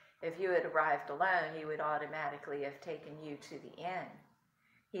lives. If you had arrived alone, he would automatically have taken you to the inn.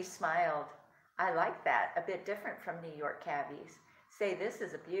 He smiled. I like that, a bit different from New York cabbies. Say, this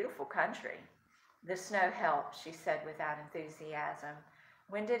is a beautiful country. The snow helped, she said without enthusiasm.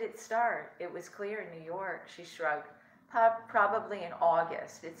 When did it start? It was clear in New York, she shrugged. Probably in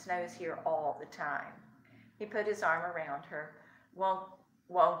August. It snows here all the time. He put his arm around her.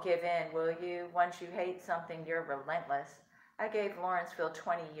 Won't give in, will you? Once you hate something, you're relentless. I gave Lawrenceville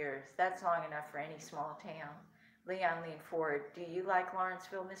 20 years. That's long enough for any small town. Leon leaned forward. Do you like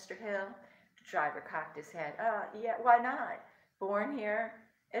Lawrenceville, Mr. Hill? The driver cocked his head. Yeah, why not? Born here?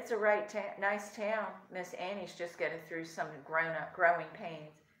 It's a nice town. Miss Annie's just getting through some growing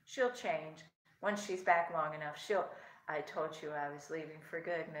pains. She'll change. Once she's back long enough, I told you I was leaving for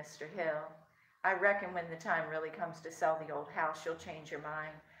good, Mr. Hill. I reckon when the time really comes to sell the old house, you'll change your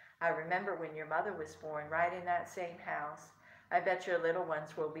mind. I remember when your mother was born, right in that same house. I bet your little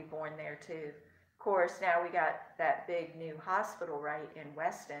ones will be born there too. Of course, now we got that big new hospital right in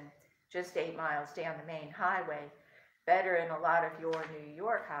Weston, just 8 miles down the main highway. Better than a lot of your New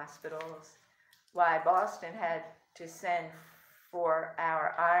York hospitals. Why, Boston had to send for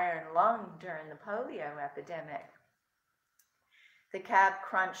our iron lung during the polio epidemic. The cab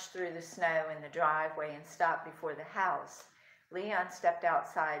crunched through the snow in the driveway and stopped before the house. Leon stepped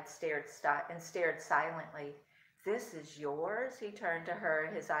outside and stared silently. This is yours? He turned to her,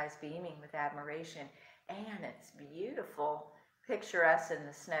 his eyes beaming with admiration. Anne, it's beautiful. Picture us in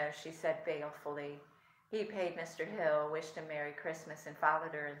the snow, she said balefully. He paid Mr. Hill, wished him Merry Christmas, and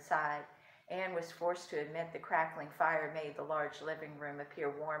followed her inside. Anne was forced to admit the crackling fire made the large living room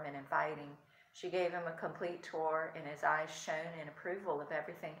appear warm and inviting. She gave him a complete tour, and his eyes shone in approval of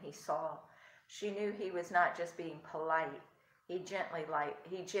everything he saw. She knew he was not just being polite. He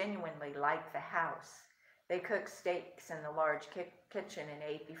genuinely liked the house. They cooked steaks in the large kitchen and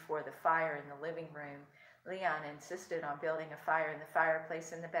ate before the fire in the living room. Leon insisted on building a fire in the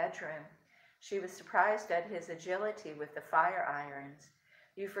fireplace in the bedroom. She was surprised at his agility with the fire irons.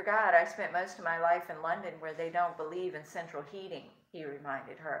 You forgot I spent most of my life in London where they don't believe in central heating, he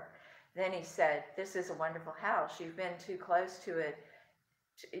reminded her. Then he said, this is a wonderful house. You've been too close to it.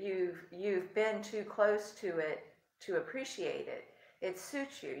 You've been too close to it to appreciate it. It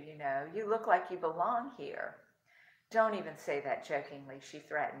suits you, you know. You look like you belong here. Don't even say that jokingly, she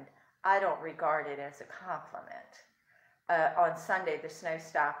threatened. I don't regard it as a compliment. On Sunday, the snow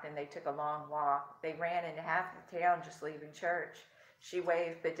stopped and they took a long walk. They ran into half the town just leaving church. She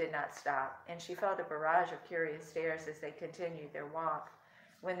waved but did not stop, and she felt a barrage of curious stares as they continued their walk.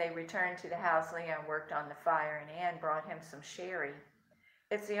 When they returned to the house, Leon worked on the fire, and Anne brought him some sherry.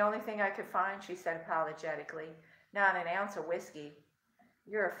 It's the only thing I could find, she said apologetically. Not an ounce of whiskey.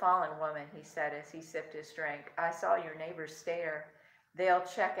 You're a fallen woman, he said as he sipped his drink. I saw your neighbors stare. They'll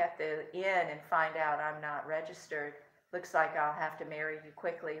check at the inn and find out I'm not registered. Looks like I'll have to marry you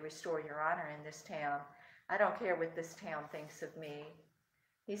quickly, restore your honor in this town. I don't care what this town thinks of me.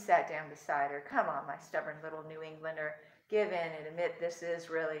 He sat down beside her. Come on, my stubborn little New Englander. Give in and admit this is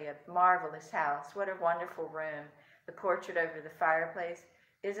really a marvelous house. What a wonderful room. The portrait over the fireplace.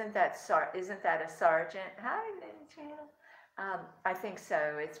 Isn't that a sergeant? Hi, Lady Channel. I think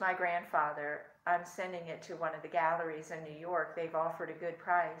so. It's my grandfather. I'm sending it to one of the galleries in New York. They've offered a good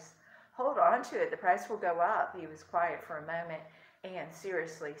price. Hold on to it. The price will go up. He was quiet for a moment. Anne,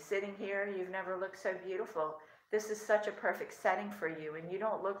 seriously, sitting here, you've never looked so beautiful. This is such a perfect setting for you, and you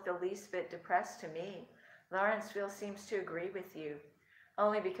don't look the least bit depressed to me. Lawrenceville seems to agree with you.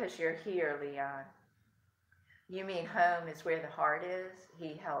 Only because you're here, Leon. You mean home is where the heart is?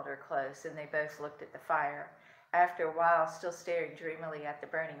 He held her close, and they both looked at the fire. After a while, still staring dreamily at the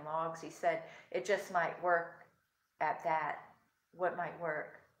burning logs, he said, it just might work at that. What might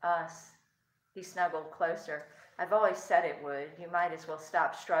work? Us. He snuggled closer. I've always said it would. You might as well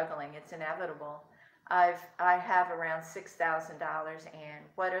stop struggling. It's inevitable. I have around $6,000, and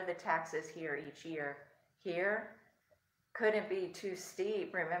what are the taxes here each year? Here? Couldn't be too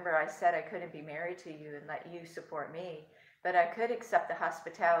steep. Remember, I said I couldn't be married to you and let you support me, but I could accept the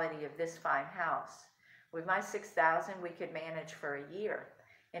hospitality of this fine house. With my $6,000, we could manage for a year,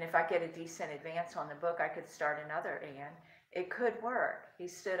 and if I get a decent advance on the book, I could start another, Anne. It could work. He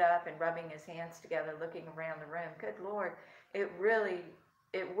stood up and rubbing his hands together, looking around the room. Good Lord, it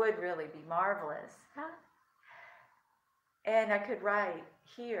would really be marvelous. Huh? And I could write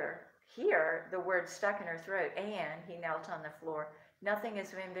here. Here, the word stuck in her throat. And he knelt on the floor. Nothing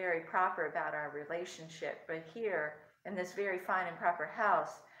has been very proper about our relationship, but here, in this very fine and proper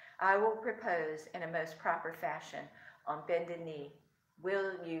house, I will propose in a most proper fashion, on bended knee.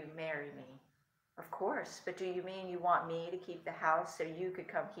 Will you marry me? Of course, but do you mean you want me to keep the house so you could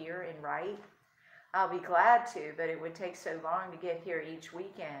come here and write? I'll be glad to, but it would take so long to get here each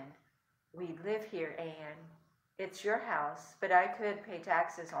weekend. We live here, Anne. It's your house, but I could pay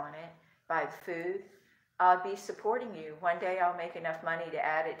taxes on it, buy the food. I'll be supporting you. One day I'll make enough money to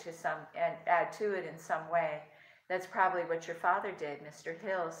add to it in some way. That's probably what your father did. Mr.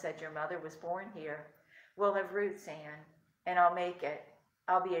 Hill said your mother was born here. We'll have roots, Anne, and I'll make it.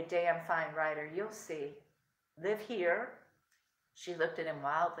 I'll be a damn fine writer. You'll see. Live here? She looked at him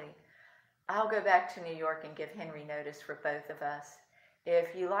wildly. I'll go back to New York and give Henry notice for both of us.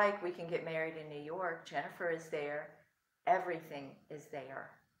 If you like, we can get married in New York. Jennifer is there. Everything is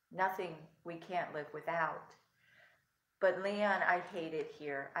there. Nothing we can't live without. But Leon, I hate it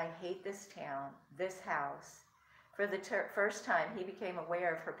here. I hate this town, this house. For the first time, he became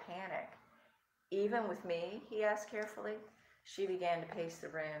aware of her panic. Even with me? He asked carefully. She began to pace the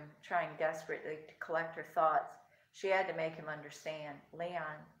room, trying desperately to collect her thoughts. She had to make him understand.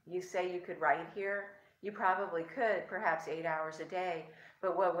 Leon, you say you could write here? You probably could, perhaps 8 hours a day.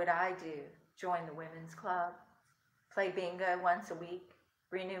 But what would I do? Join the women's club? Play bingo once a week?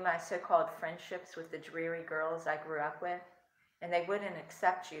 Renew my so-called friendships with the dreary girls I grew up with? And they wouldn't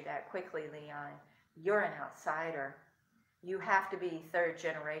accept you that quickly, Leon. You're an outsider. You have to be third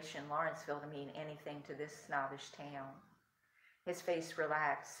generation Lawrenceville to mean anything to this snobbish town. His face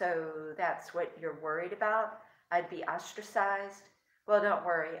relaxed. So that's what you're worried about? I'd be ostracized? Well, don't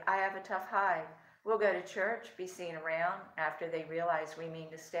worry. I have a tough hide. We'll go to church, be seen around. After they realize we mean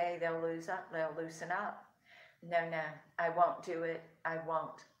to stay, they'll loosen up. No, I won't do it. I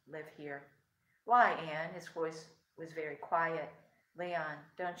won't live here. Why, Anne? His voice was very quiet. Leon,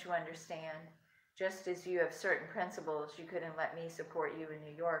 don't you understand? Just as you have certain principles, you couldn't let me support you in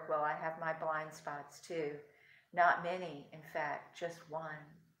New York. Well, I have my blind spots too. Not many, in fact, just one.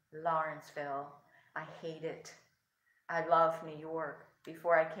 Lawrenceville. I hate it. I love New York.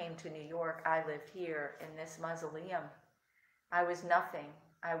 Before I came to New York, I lived here in this mausoleum. I was nothing.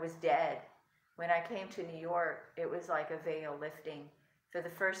 I was dead. When I came to New York, it was like a veil lifting. For the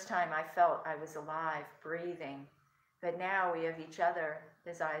first time, I felt I was alive, breathing. But now we have each other.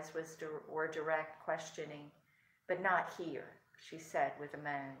 His eyes were direct, questioning. But not here, she said with a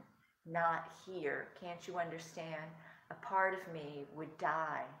moan. Not here. Can't you understand? A part of me would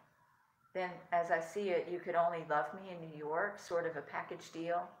die. Then, as I see it, you could only love me in New York, sort of a package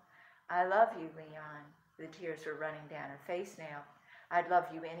deal. I love you, Leon. The tears were running down her face now. I'd love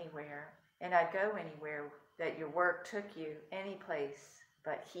you anywhere, and I'd go anywhere that your work took you, any place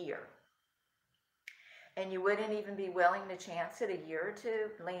but here. And you wouldn't even be willing to chance it a year or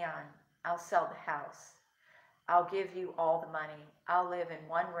two? Leon, I'll sell the house. I'll give you all the money. I'll live in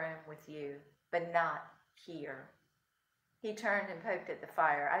one room with you, but not here. He turned and poked at the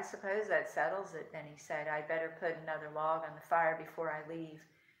fire. I suppose that settles it, then he said. I'd better put another log on the fire before I leave.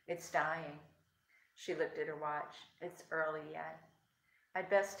 It's dying. She looked at her watch. It's early yet. I'd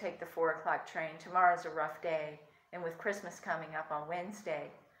best take the 4 o'clock train. Tomorrow's a rough day, and with Christmas coming up on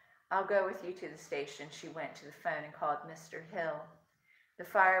Wednesday, I'll go with you to the station. She went to the phone and called Mr. Hill. The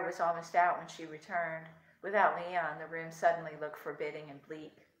fire was almost out when she returned. Without Leon, the room suddenly looked forbidding and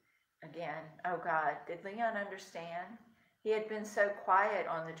bleak. Again, oh God, did Leon understand? He had been so quiet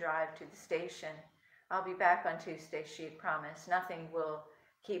on the drive to the station. I'll be back on Tuesday, she had promised. Nothing will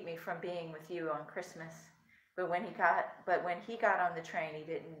keep me from being with you on Christmas. But when he got on the train,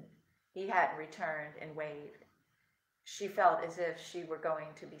 he hadn't returned and waved. She felt as if she were going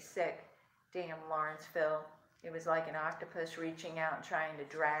to be sick. Damn Lawrenceville. It was like an octopus reaching out and trying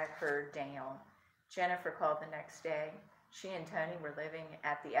to drag her down. Jennifer called the next day. She and Tony were living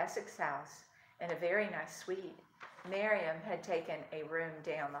at the Essex house in a very nice suite. Miriam had taken a room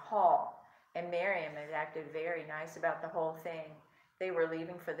down the hall, and Miriam had acted very nice about the whole thing. They were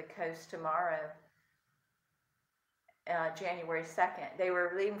leaving for the coast tomorrow, January 2nd. They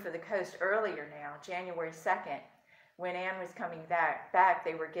were leaving for the coast earlier now, January 2nd. When Anne was coming back,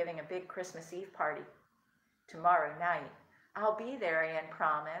 they were giving a big Christmas Eve party tomorrow night. I'll be there, Anne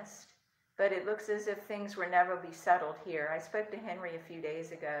promised, but it looks as if things will never be settled here. I spoke to Henry a few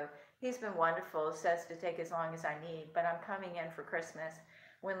days ago. He's been wonderful, says to take as long as I need, but I'm coming in for Christmas.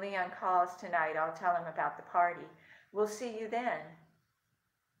 When Leon calls tonight, I'll tell him about the party. We'll see you then.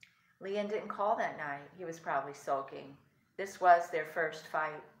 Leon didn't call that night. He was probably sulking. This was their first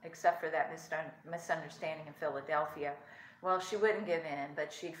fight, except for that misunderstanding in Philadelphia. Well, she wouldn't give in,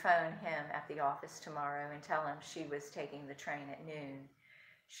 but she'd phone him at the office tomorrow and tell him she was taking the train at noon.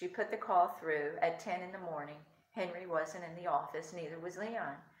 She put the call through at 10 in the morning. Henry wasn't in the office, neither was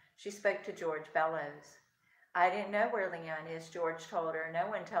Leon. She spoke to George Bellows. I didn't know where Leon is, George told her. No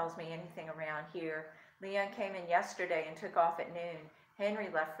one tells me anything around here. Leon came in yesterday and took off at noon. Henry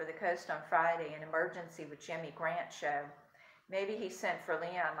left for the coast on Friday, an emergency with Jimmy Grant show. Maybe he sent for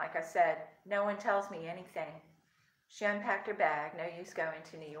Leon, like I said. No one tells me anything. She unpacked her bag. No use going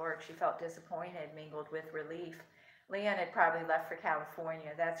to New York. She felt disappointed, mingled with relief. Leon had probably left for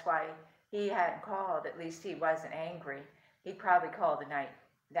California. That's why he hadn't called. At least he wasn't angry. He'd probably called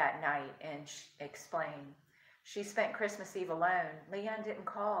that night and explain. She spent Christmas Eve alone. Leon didn't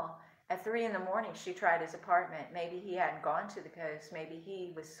call. At 3 in the morning, she tried his apartment. Maybe he hadn't gone to the coast. Maybe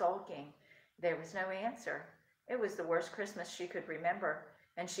he was sulking. There was no answer. It was the worst Christmas she could remember,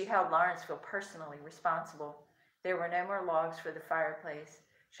 and she held Lawrenceville personally responsible. There were no more logs for the fireplace,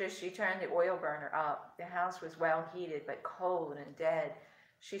 so she turned the oil burner up. The house was well heated, but cold and dead.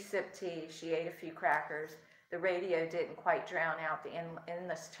 She sipped tea. She ate a few crackers. The radio didn't quite drown out the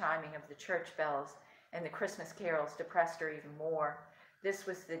endless chiming of the church bells, and the Christmas carols depressed her even more. This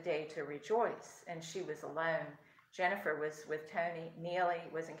was the day to rejoice, and she was alone. Jennifer was with Tony. Neely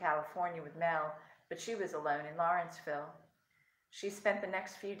was in California with Mel, but she was alone in Lawrenceville. She spent the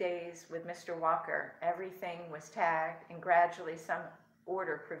next few days with Mr. Walker. Everything was tagged, and gradually some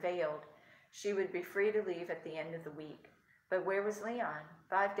order prevailed. She would be free to leave at the end of the week. But where was Leon?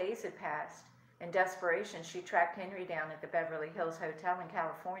 5 days had passed. In desperation, she tracked Henry down at the Beverly Hills Hotel in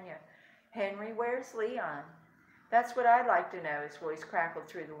California. Henry, where's Leon? That's what I'd like to know, his voice crackled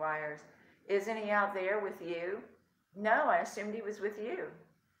through the wires. Isn't he out there with you? No, I assumed he was with you.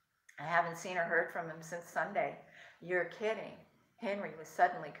 I haven't seen or heard from him since Sunday. You're kidding. Henry was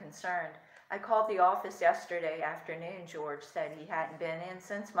suddenly concerned. I called the office yesterday afternoon, George said. He hadn't been in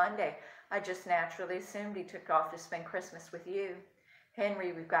since Monday. I just naturally assumed he took off to spend Christmas with you.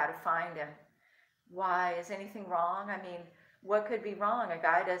 Henry, we've got to find him. Why, is anything wrong? I mean, what could be wrong? A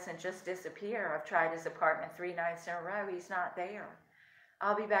guy doesn't just disappear. I've tried his apartment 3 nights in a row. He's not there.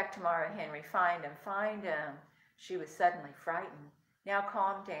 I'll be back tomorrow, Henry. Find him. Find him. She was suddenly frightened. Now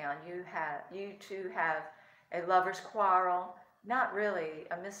calm down. You two have a lover's quarrel. Not really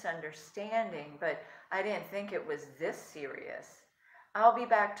a misunderstanding, but I didn't think it was this serious. I'll be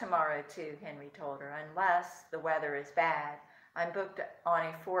back tomorrow too, Henry told her, unless the weather is bad. I'm booked on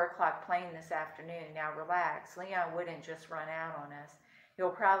a 4 o'clock plane this afternoon. Now relax. Leon wouldn't just run out on us. He'll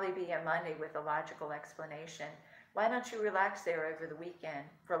probably be in Monday with a logical explanation. Why don't you relax there over the weekend?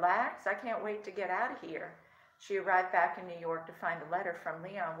 Relax? I can't wait to get out of here. She arrived back in New York to find a letter from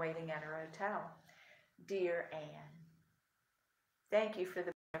Leon waiting at her hotel. Dear Anne, thank you for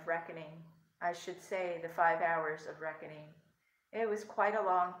the of reckoning. I should say the 5 hours of reckoning. It was quite a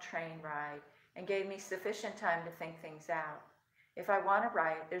long train ride and gave me sufficient time to think things out. If I want to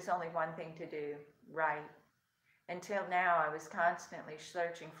write, there's only one thing to do, write. Until now, I was constantly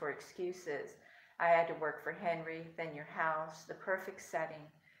searching for excuses. I had to work for Henry, then your house, the perfect setting.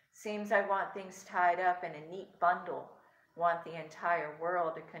 Seems I want things tied up in a neat bundle, want the entire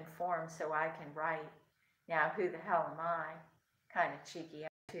world to conform so I can write. Now, who the hell am I? Kind of cheeky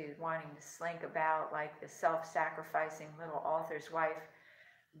attitude, wanting to slink about like the self-sacrificing little author's wife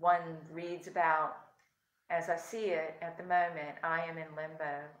one reads about. As I see it, at the moment, I am in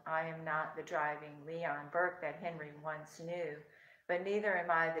limbo. I am not the driving Leon Burke that Henry once knew, but neither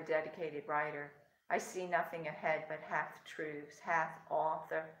am I the dedicated writer. I see nothing ahead but half-truths, half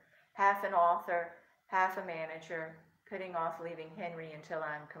an author, half a manager, putting off leaving Henry until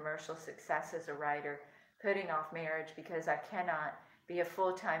I'm commercial success as a writer, putting off marriage because I cannot be a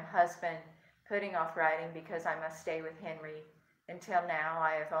full-time husband, putting off writing because I must stay with Henry. Until now,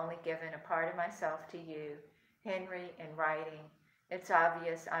 I have only given a part of myself to you, Henry, and writing. It's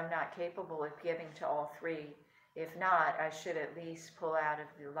obvious I'm not capable of giving to all three. If not, I should at least pull out of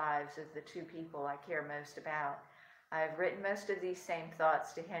the lives of the two people I care most about. I have written most of these same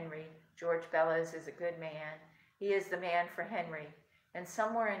thoughts to Henry. George Bellows is a good man. He is the man for Henry. And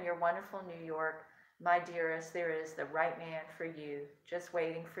somewhere in your wonderful New York, my dearest, there is the right man for you, just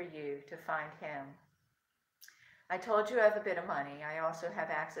waiting for you to find him. I told you I have a bit of money. I also have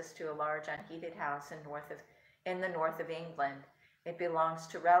access to a large unheated house in the north of England. It belongs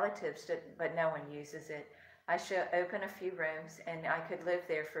to relatives, but no one uses it. I shall open a few rooms, and I could live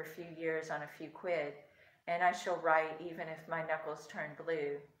there for a few years on a few quid, and I shall write even if my knuckles turn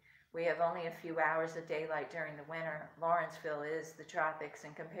blue. We have only a few hours of daylight during the winter. Lawrenceville is the tropics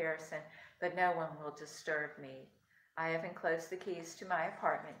in comparison, but no one will disturb me. I have enclosed the keys to my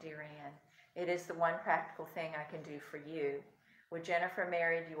apartment, dear Anne. It is the one practical thing I can do for you. With Jennifer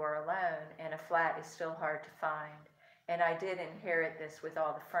married, you are alone, and a flat is still hard to find. And I did inherit this with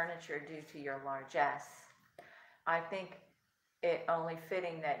all the furniture due to your largesse. I think it only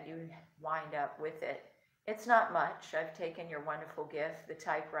fitting that you wind up with it. It's not much. I've taken your wonderful gift, the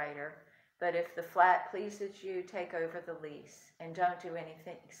typewriter, but if the flat pleases you, take over the lease. And don't do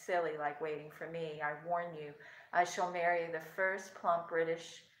anything silly like waiting for me. I warn you, I shall marry the first plump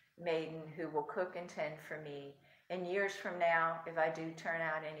British maiden who will cook and tend for me. And years from now, if I do turn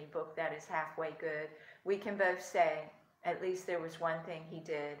out any book that is halfway good, we can both say, at least there was one thing he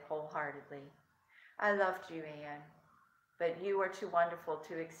did wholeheartedly. I loved you, Anne, but you are too wonderful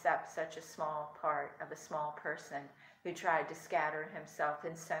to accept such a small part of a small person who tried to scatter himself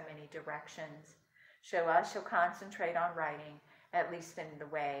in so many directions. So I shall concentrate on writing, at least in the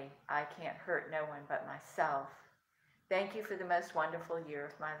way I can't hurt no one but myself. Thank you for the most wonderful year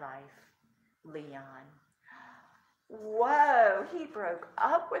of my life, Leon. Whoa, he broke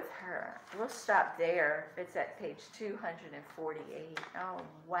up with her. We'll stop there. It's at page 248. Oh,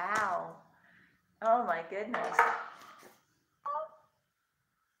 wow. Oh, my goodness.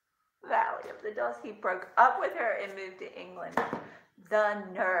 Valley of the Dolls. He broke up with her and moved to England. The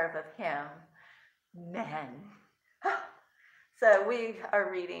nerve of him. Men. So we are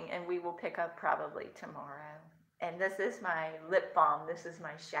reading, and we will pick up probably tomorrow. And this is my lip balm. This is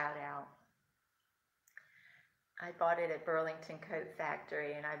my shout out. I bought it at Burlington Coat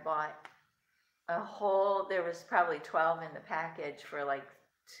Factory, and I bought a whole, there was probably 12 in the package for like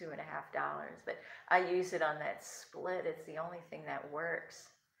 $2.50, but I use it on that split. It's the only thing that works.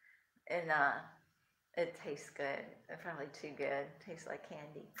 And it tastes good. It's probably too good. It tastes like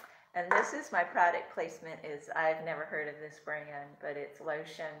candy. And this is my product placement. I've never heard of this brand, but it's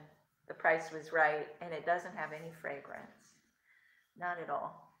lotion. The price was right, and it doesn't have any fragrance. Not at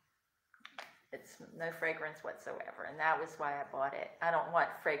all. It's no fragrance whatsoever, and that was why I bought it. I don't want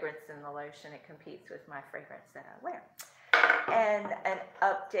fragrance in the lotion. It competes with my fragrance that I wear. And an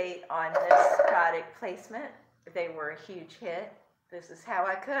update on this product placement. They were a huge hit. This is how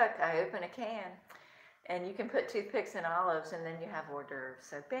I cook. I open a can, and you can put toothpicks and olives, and then you have hors d'oeuvres.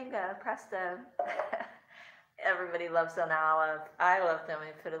 So bingo, presto. Everybody loves an olive. I love them.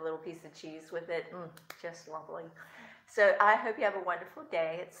 I put a little piece of cheese with it. Just lovely. So I hope you have a wonderful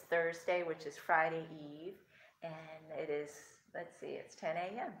day. It's Thursday, which is Friday Eve, and it is, let's see, it's 10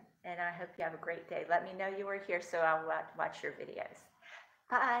 a.m. And I hope you have a great day. Let me know you are here so I'll watch your videos.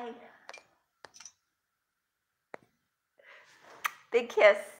 Bye. Big kiss.